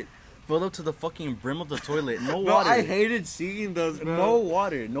shit filled up to the fucking brim of the toilet. No Bro, water. I hated seeing those, bro. No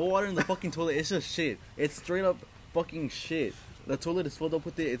water in the fucking toilet. It's just shit. It's straight up fucking shit. The toilet is filled up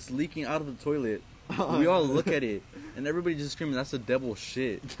with it. It's leaking out of the toilet. We all look at it, and everybody just screaming, "That's the devil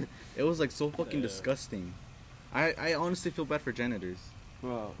shit." It was like so fucking disgusting. I honestly feel bad for janitors.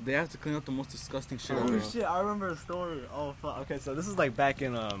 Bro. They have to clean up the most disgusting shit Oh ever. shit! I remember a story. Oh fuck. Okay, so this is like back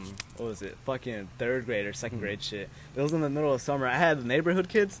in what was it? Fucking third grade or second grade shit. It was in the middle of summer. I had neighborhood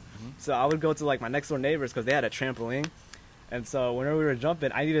kids, so I would go to like my next door neighbors because they had a trampoline, and so whenever we were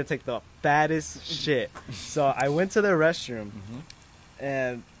jumping, I needed to take the fattest shit. So I went to the restroom,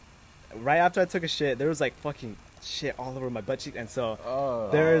 and right after I took a shit, there was like fucking shit all over my butt cheek, and so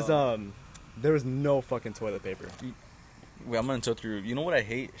there was no fucking toilet paper. Wait, I'm gonna interrupt you. You know what I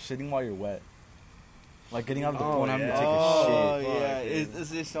hate? Shitting while you're wet. Like getting out of the Oh, pool and having to yeah. take a Oh shit.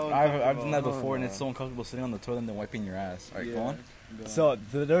 yeah, it's so. I've done that uncomfortable. before, and it's so uncomfortable sitting on the toilet and then wiping your ass. Alright, go on. So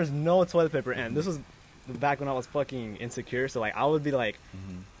there was no toilet paper, and this was back when I was fucking insecure. So like I would be like,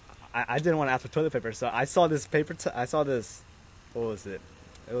 I didn't want to ask for toilet paper, so I saw this paper. I saw this. What was it?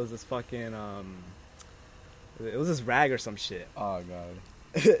 It was this fucking It was this rag or some shit. Oh god,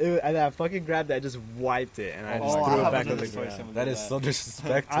 And I fucking grabbed it. I just wiped it, and I just Oh, threw I it have back on another the story ground. similar that to is so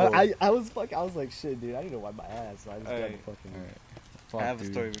disrespectful. I was like, shit, dude. I need to wipe my ass. So I just grabbed Alright. the fucking. Alright. I Fuck, have a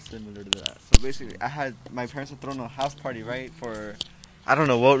dude. story similar to that. So basically, I had my parents had thrown a house party, right? For I don't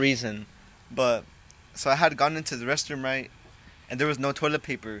know what reason, but so I had gone into the restroom, right, and there was no toilet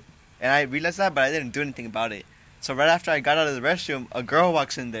paper, and I realized that, but I didn't do anything about it. So right after I got out of the restroom, a girl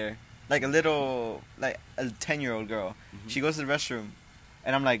walks in there, like a 10-year-old girl. She goes to the restroom,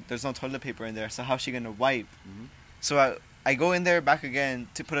 and I'm like, "There's no toilet paper in there, so how's she gonna wipe?" So I go in there back again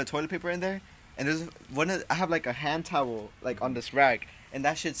to put a toilet paper in there. And there's I have like a hand towel like on this rack, and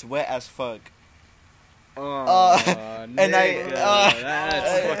that shit's wet as fuck. And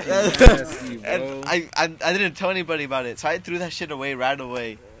that's fucking nasty, bro. And I didn't tell anybody about it, so I threw that shit away right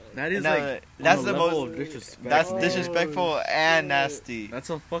away. That is And now like that's on the a level most of disrespect. that's bro. disrespectful and nasty. That's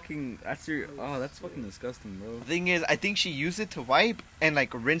a fucking. That's your. Oh, that's fucking disgusting, bro. The thing is, I think she used it to wipe and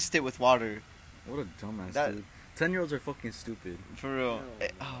like rinsed it with water. What a dumbass, That- dude. 10-year-olds are fucking stupid. For real.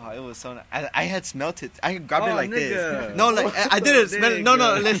 It was so nice. I had smelt it. I grabbed it like nigga. this. No, like I didn't smell it. No,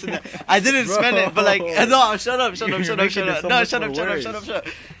 Nigga. listen. I didn't smell it, but like no, shut up. You're making it so No, much shut more up.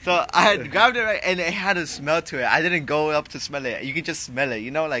 So I had grabbed it right, and it had a smell to it. I didn't go up to smell it. You could just smell it,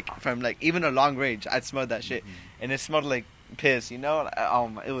 you know, like from like even a long range. I'd smell that shit, and it smelled like piss, you know.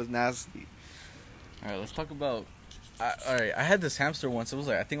 It was nasty. All right, let's talk about. All right, I had this hamster once. It was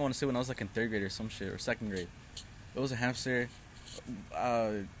like I think I want to say when I was like in 3rd grade or some shit or 2nd grade. It was a hamster.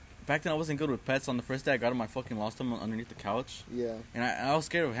 Back then I wasn't good with pets. On the first day I got him, I fucking lost him underneath the couch. Yeah. And I was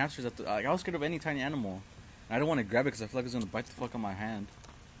scared of hamsters. I was scared of any tiny animal. And I didn't want to grab it because I feel like it's gonna bite the fuck on my hand.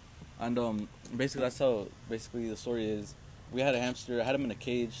 And basically that's how the story is. We had a hamster. I had him in a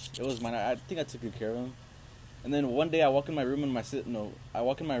cage. It was mine. I think I took good care of him. And then one day I walk in my room and my sister's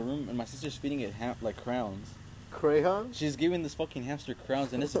feeding it like crowns. Crayon? She's giving this fucking hamster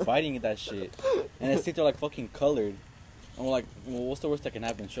crowns and it's biting that shit. And its teeth are like fucking colored. And we're like, well, what's the worst that can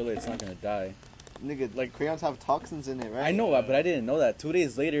happen? Surely it's not gonna die. Nigga, like crayons have toxins in it, right? I know, but I didn't know that. 2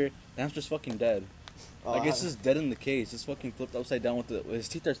 days later, the hamster's fucking dead. Like it's just dead in the cage, just fucking flipped upside down his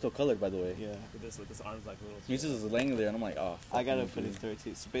teeth are still colored, by the way. Yeah. With this arm's like little. He's just laying there, and I'm like, oh. I gotta fucking put it dude.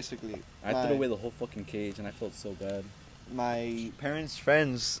 through too. So basically, I threw away the whole fucking cage, and I felt so bad. my parents'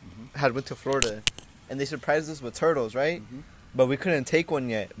 friends had went to Florida, and they surprised us with turtles, right? But we couldn't take one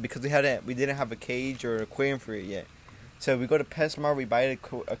yet because we didn't have a cage or aquarium for it yet. So we go to PetSmart, we buy an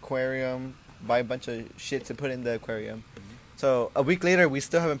aquarium, buy a bunch of shit to put in the aquarium. So a week later, we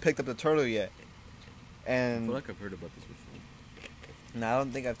still haven't picked up the turtle yet. I And feel like I've heard about this before. no, I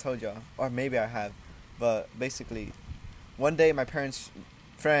don't think I've told y'all, or maybe I have. But basically, one day my parents'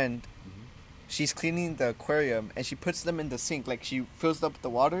 friend, she's cleaning the aquarium and she puts them in the sink. Like she fills up the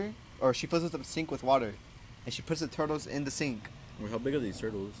water, or she fills up the sink with water, and she puts the turtles in the sink. Wait, how big are these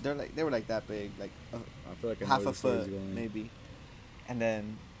turtles? They were like that big, like I feel like I know half where a this story's foot going. maybe. And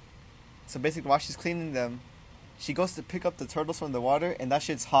then, so basically, while she's cleaning them, she goes to pick up the turtles from the water, and that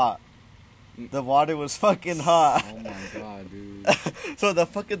shit's hot. The water was fucking hot. Oh my god, dude. So the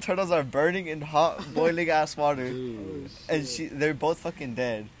fucking turtles are burning in hot, boiling ass water, Dude. and they're both fucking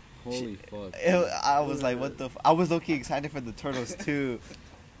dead. Holy fuck. I was like, what the? I was low-key excited for the turtles too,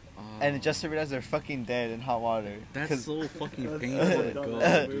 and Oh, just to realize they're fucking dead in hot water. That's 'Cause so fucking painful to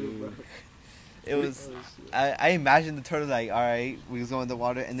go, dude. it was. I imagined the turtles like, all right, we was going in the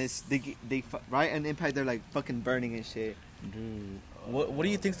water, and they right on impact, they're like fucking burning and shit. Dude. What do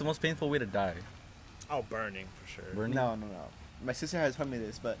you think's the most painful way to die? Oh, burning for sure. Burning? No. My sister has told me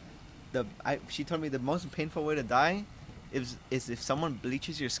this, but she told me the most painful way to die is if someone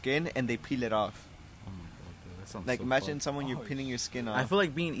bleaches your skin and they peel it off. Oh my god, dude. That's sounds Like so imagine fucked. someone you're Oh, pinning your skin off. I feel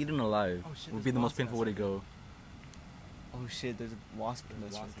like being eaten alive Oh, shit, would there's be the most wasps painful way to outside. go. Oh shit, there's a wasp in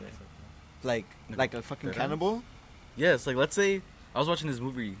this right Wasp there. nest. Like a fucking Dead cannibal? Yes, like let's say I was watching this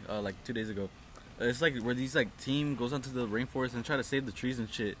movie like 2 days ago. It's like where these like team goes out to the rainforest and try to save the trees and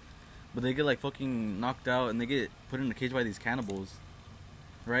shit, but they get like fucking knocked out and they get put in a cage by these cannibals,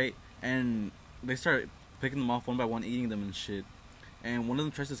 right? And they start picking them off one by one, eating them and shit. And one of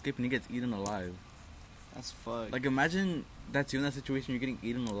them tries to escape and he gets eaten alive. That's fucked. Like imagine that's you in that situation. You're getting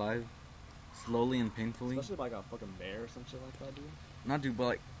eaten alive, slowly and painfully. Especially by like a fucking bear or some shit like that, dude. Not dude, but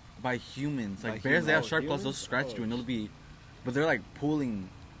like by humans. Like By bears, they have humans? sharp Oh, claws. They'll humans? scratch Oh, you and they'll be, but they're like pulling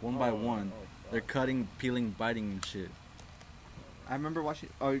one by one. They're fuck. cutting, peeling, biting and shit. I remember watching,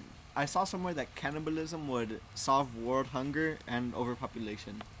 or I saw somewhere that cannibalism would solve world hunger and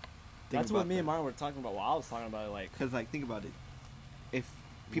overpopulation. That's what me and Martin were talking about while I was talking about it, like, Because, like, think about it. If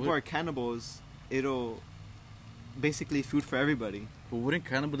people What- are cannibals, it'll basically food for everybody. But wouldn't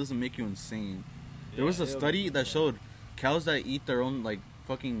cannibalism make you insane? There yeah, was a it'll study be- that showed cows that eat their own like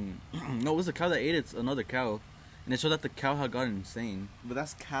fucking no, it was a cow that ate its another cow, and it showed that the cow had gotten insane. But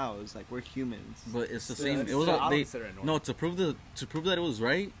that's cows. Like, we're humans. But it's the Yeah, same. that's It was still- all, I don't they consider it no normal. to prove that it was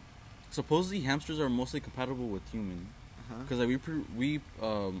right. Supposedly hamsters are mostly compatible with human Uh-huh. because like we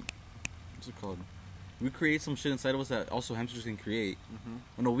what's it called? We create some shit inside of us that also hamsters can create. Mm-hmm.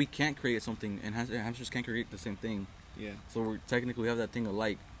 Well, no, we can't create something, and hamsters can't create the same thing. Yeah. So we technically have that thing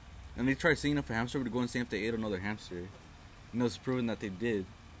alike. And they tried seeing if a hamster would go and see if they ate another hamster. And it was proven that they did.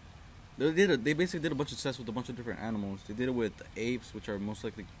 They basically did a bunch of tests with a bunch of different animals. They did it with apes, which are most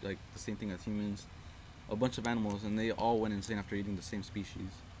likely like the same thing as humans. A bunch of animals, and they all went insane after eating the same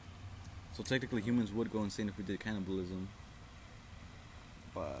species. So technically humans would go insane if we did cannibalism.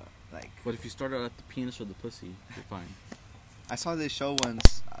 But, like, But if you start out at the penis or the pussy, you're fine. I saw this show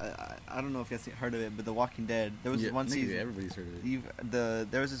once. I don't know if you guys heard of it, but The Walking Dead. There was Yeah, this one nigga, season. everybody's heard of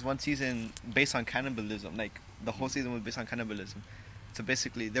it. There was this one season based on cannibalism. Like, the whole season was based on cannibalism. So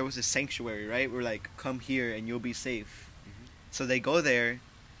basically, there was a sanctuary, right? Where like, come here and you'll be safe. Mm-hmm. So they go there,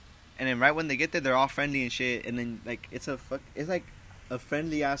 and then right when they get there, they're all friendly and shit. And then like, it's like a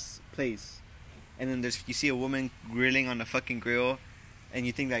friendly ass place. And then you see a woman grilling on a fucking grill, and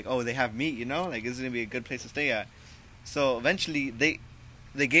you think like, oh, they have meat, you know? Like, this is gonna be a good place to stay at. So eventually, they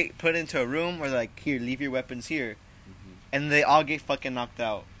get put into a room where they're like, here, leave your weapons here. Mm-hmm. And they all get fucking knocked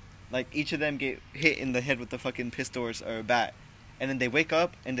out. Like, each of them get hit in the head with a fucking pistol or a bat. And then they wake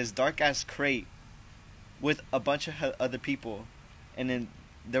up in this dark-ass crate with a bunch of other people. And then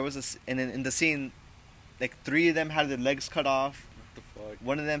there was and then in the scene, like, 3 of them had their legs cut off. What the fuck?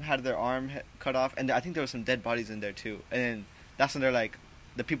 One of them had their arm cut off. And I think there were some dead bodies in there, too. And then that's when they're like,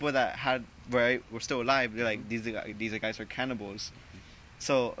 the people that were still alive, they're like, these are guys are cannibals.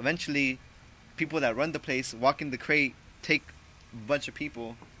 So eventually, people that run the place walk in the crate, take a bunch of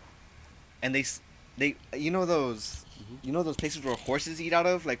people, and they you know those places where horses eat out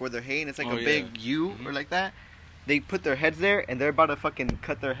of, like where they're hay and it's like Oh, a yeah. big U Mhm. or like that. They put their heads there and they're about to fucking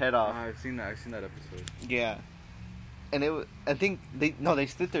cut their head off. I've seen that episode. Yeah, and I think they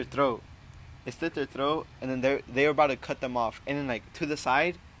slit their throat. They slit their throat and then they were about to cut them off. And then like to the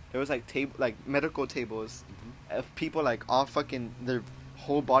side there was like medical tables of people like all fucking their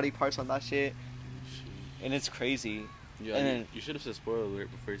whole body parts on that shit, and it's crazy. Yeah, And then- you should have said spoiler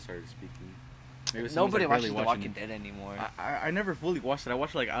alert before you started speaking. Maybe someone's, Nobody like, watches barely The watching Walking it. Dead anymore. I never fully watched it. I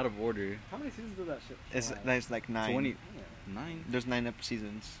watched it, like out of order. How many seasons did that shit? It's have? there's like 9. 9. There's 9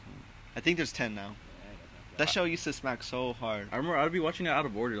 seasons. I think there's 10 now. That show used to smack so hard. I remember I'd be watching it out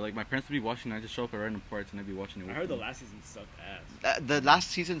of order. Like my parents would be watching it, I'd just show up at random parts and I'd be watching it. I with heard the them. last season sucked ass. The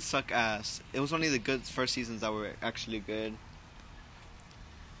last season sucked ass. It was only the good first seasons that were actually good.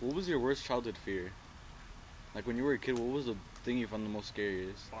 What was your worst childhood fear? Like when you were a kid, what was the thing you found the most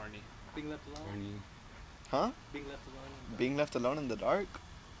scariest? Barney. Being left alone. Barney. Huh? Being left alone. Being left alone in the dark?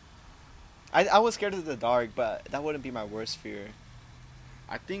 I was scared of the dark, but that wouldn't be my worst fear.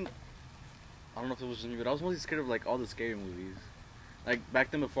 I think I don't know if it was just me, but I was mostly scared of like all the scary movies. Like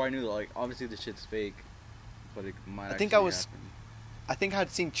back then, before I knew that like obviously this shit's fake, but it might. I think actually I was- happen. I think I had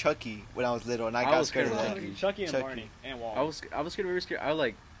seen Chucky when I was little, and I I got was scared of scared that. of Chucky and Chucky. Barney and Wall. I was scared, very scared.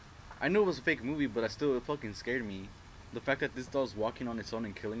 I knew it was a fake movie, but it fucking scared me. The fact that this doll's walking on its own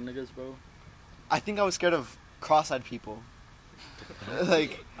and killing niggas, bro. I think I was scared of cross-eyed people.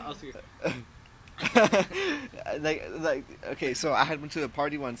 like, I was scared. like okay, so I had went to a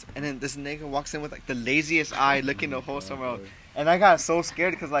party once, and then this nigga walks in with like the laziest eye, looking the whole somewhere else, and I got so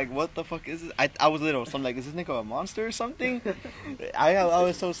scared because like, what the fuck is this? I was little, so I'm like, is this nigga a monster or something? I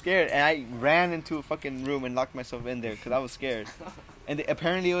was so scared, and I ran into a fucking room and locked myself in there because I was scared. And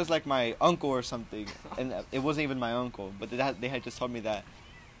apparently it was like my uncle or something, and it wasn't even my uncle, but they had just told me that,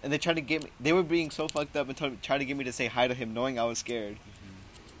 and they tried to get me. They were being so fucked up and tried to get me to say hi to him, knowing I was scared.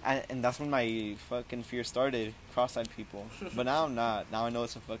 And that's when my fucking fear started. Cross-eyed people, but now I'm not. Now I know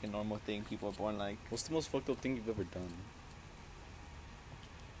it's a fucking normal thing. People are born like. What's the most fucked up thing you've ever done?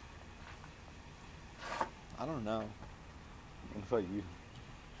 I don't know. What about you?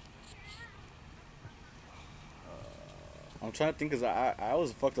 I'm trying to think because I was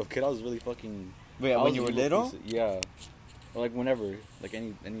a fucked up kid. I was really fucking. Wait, I when was you a were little little? piece of- yeah. Or like whenever, like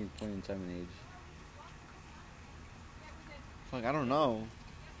any point in time and age. Fuck, I don't know.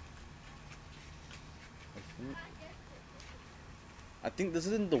 I think this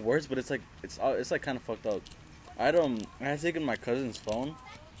isn't the worst, but it's like kind of fucked up. I had taken my cousin's phone,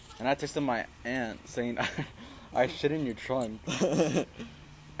 and I texted my aunt saying, "I shit in your trunk."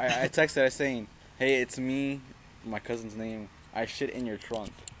 I texted her saying, "Hey, it's me, my cousin's name. I shit in your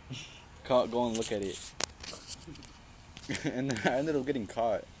trunk. Go and look at it." And then I ended up getting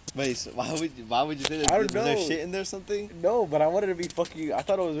caught. Wait, so why would you say that? I don't Was there know. shit in there or something? No, but I wanted to be fucking. I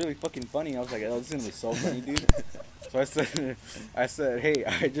thought it was really fucking funny. I was like, "Oh, this is gonna be so funny, dude." So I said, "Hey,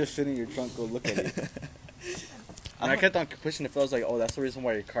 I just shit in your trunk. Go look at it." And I kept on pushing it. I was like, "Oh, that's the reason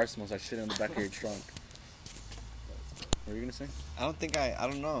why your car smells like shit in the back of your trunk." What were you gonna say? I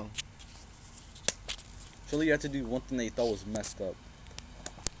don't know. Surely you had to do one thing that you thought was messed up.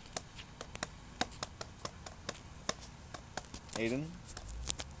 Aiden?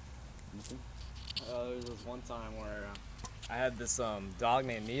 There was this one time where I had this dog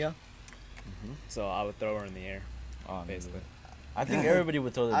named Mia, so I would throw her in the air, Oh, basically. I think everybody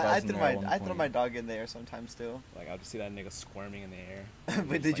would throw their I dogs in threw there at my one I throw point. my dog in there sometimes too. Like I would just see that nigga squirming in the air.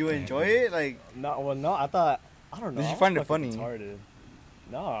 But did you enjoy it? Like, No, well, no. I don't know. Did you I was find it fucking funny? retarded.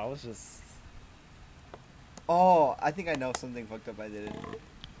 No, I was just. oh, I think I know something fucked up I did.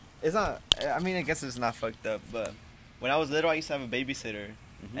 It's not. I mean, I guess it's not fucked up, but when I was little, I used to have a babysitter,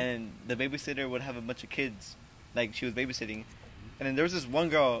 and the babysitter would have a bunch of kids, like she was babysitting, and then there was this one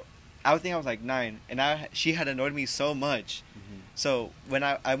girl. I would think I was like 9, and she had annoyed me so much. So when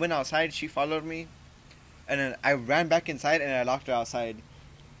I went outside, she followed me, and then I ran back inside and I locked her outside.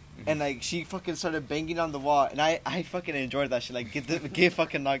 And like she fucking started banging on the wall, and I fucking enjoyed that shit. Like get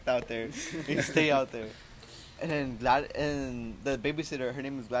fucking knocked out there, and stay out there. And then and the babysitter, her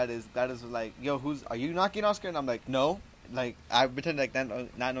name is Gladys. Gladys was like, "Yo, are you knocking, Oscar?" And I'm like, "No." Like I pretended like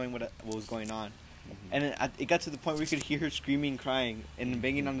that, not knowing what was going on. And then it got to the point where you could hear her screaming, crying, and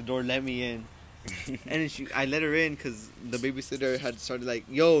banging on the door, "Let me in." And then I let her in because the babysitter had started like,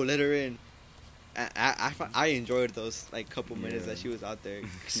 "Yo, let her in." I enjoyed those like couple minutes that she was out there.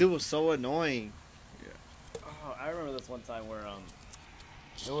 'Cause it was so annoying. Oh, I remember this one time where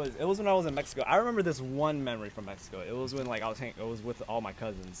it was when I was in Mexico. I remember this one memory from Mexico. It was when like it was with all my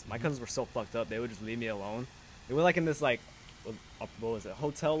cousins. My cousins were so fucked up. They would just leave me alone. They were like in this like what was it,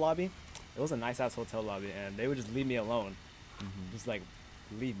 hotel lobby. It was a nice ass hotel lobby, and they would just leave me alone. Just like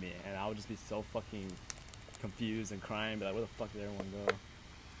leave me, and I would just be so fucking confused and crying, be like, where the fuck did everyone go?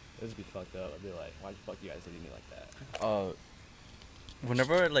 It would just be fucked up. I'd be like, why the fuck you guys leave me like that?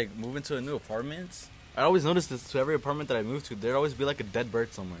 Whenever I like move into a new apartment, I always notice this to every apartment that I move to. There'd always be like a dead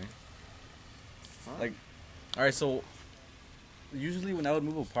bird somewhere. Like, all right, so usually when I would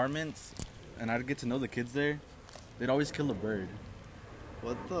move apartments and I'd get to know the kids there, they'd always kill a bird.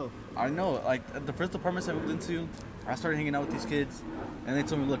 What the? I know, like at the first apartments I moved into, I started hanging out with these kids, and they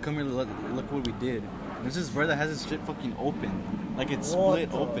told me, "Look, come here, look what we did." And there's this bird that has this shit fucking open, like it's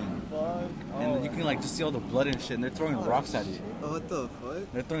split open, and you can like just see all the blood and shit. And they're throwing rocks at it. Oh, what the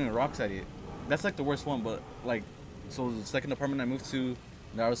fuck? They're throwing rocks at it. That's like the worst one, but like, so the second apartment I moved to,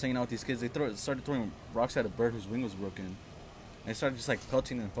 that I was hanging out with these kids, they started throwing rocks at a bird whose wing was broken. And they started just like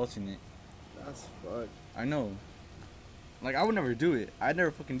pelting it. That's fucked. I know. Like, I would never do it. I'd never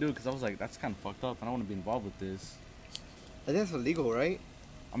fucking do it because I was like, that's kind of fucked up. I don't want to be involved with this. I think that's illegal, right?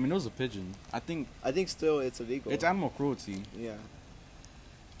 I mean, it was a pigeon. I think still it's illegal. it's animal cruelty. Yeah.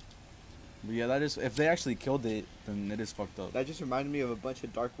 But yeah, that is, if they actually killed it, then it is fucked up. That just reminded me of a bunch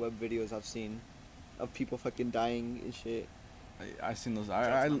of dark web videos I've seen of people fucking dying and shit. I seen those.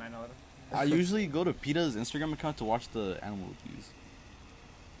 I usually go to PETA's Instagram account to watch the animal abuse.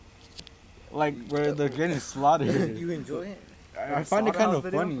 Like, where they're getting slaughtered. You enjoy it? I find it kind of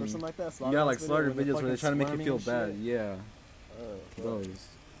funny. or something like that. Yeah, like slaughter video videos where they're trying to make you feel bad. fucking Yeah, those.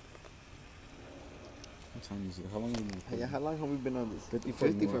 I'm telling you, how long have you been recording? Yeah, how long have we been on this? 54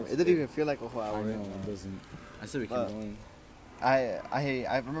 minutes. It didn't even feel like a whole hour. I know, it doesn't. I said we keep going.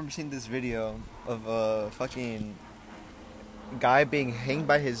 I remember seeing this video of a fucking guy being hanged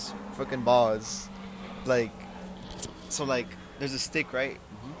by his fucking balls, like, so like there's a stick, right?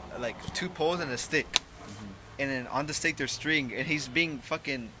 Like 2 poles and a stick, and then on the stick there's string, and he's being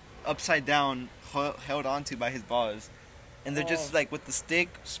fucking upside down held onto by his balls, and they're just like with the stick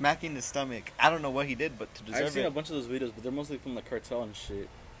smacking the stomach. I don't know what he did, but to deserve I've seen it. a bunch of those videos, but they're mostly from the cartel and shit.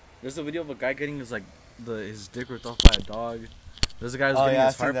 There's a video of a guy getting his dick ripped off by a dog. There's a guy who's Oh, getting yeah,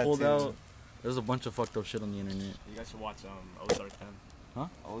 his I've seen heart that pulled too. out. There's a bunch of fucked up shit on the internet. You guys should watch Ozark 10.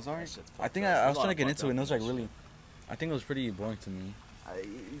 Ozark. That shit's I fucked think up. I There's was a lot trying to of get fucked into it, and it up was like shit. really, I think it was pretty boring to me.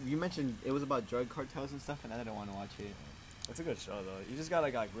 You mentioned it was about drug cartels and stuff, and I didn't want to watch it. It's a good show though. You just gotta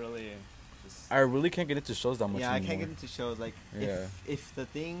like really. Just, I really can't get into shows that much Yeah, anymore. I can't get into shows like Yeah. if the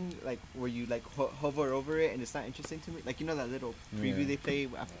thing like where you like hover over it and it's not interesting to me, like you know that little preview Yeah. they play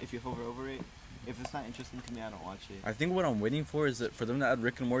if you hover over it. If it's not interesting to me, I don't watch it. I think what I'm waiting for is that for them to add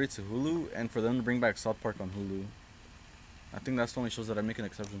Rick and Morty to Hulu, and for them to bring back South Park on Hulu. I think that's the only shows that I make an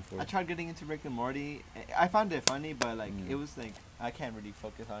exception for. I tried getting into Rick and Morty. I found it funny, but like Mm. it was like I can't really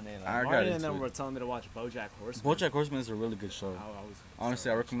focus on it. Like, I got Marty into and them it. were telling me to watch BoJack Horseman. BoJack Horseman is a really good show. I was Honestly,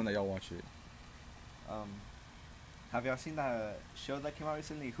 I recommend that y'all watch it. have y'all seen that show that came out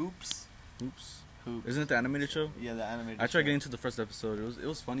recently, Hoops? Oops. Hoops. Isn't it the animated show? Yeah, the animated. I tried show. getting into the first episode. It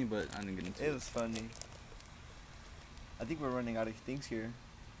was funny, but I didn't get into It it. was funny. I think we're running out of things here.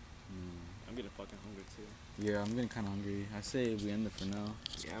 I'm getting fucking hungry too. Yeah, I'm getting kind of hungry. I say we end it for now.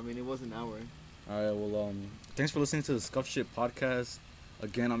 Yeah, I mean it was an hour. All right. Well, thanks for listening to the Scuff Shit podcast.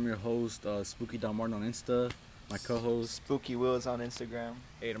 Again, I'm your host, Spooky Don Martin on Insta. My co-host. Spooky Wills on Instagram.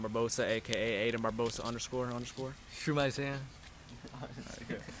 Aiden Barbosa, aka Aiden Barbosa __. True my Sam.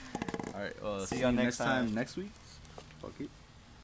 All right. See See y'all you next next time time. next week. Fuck it.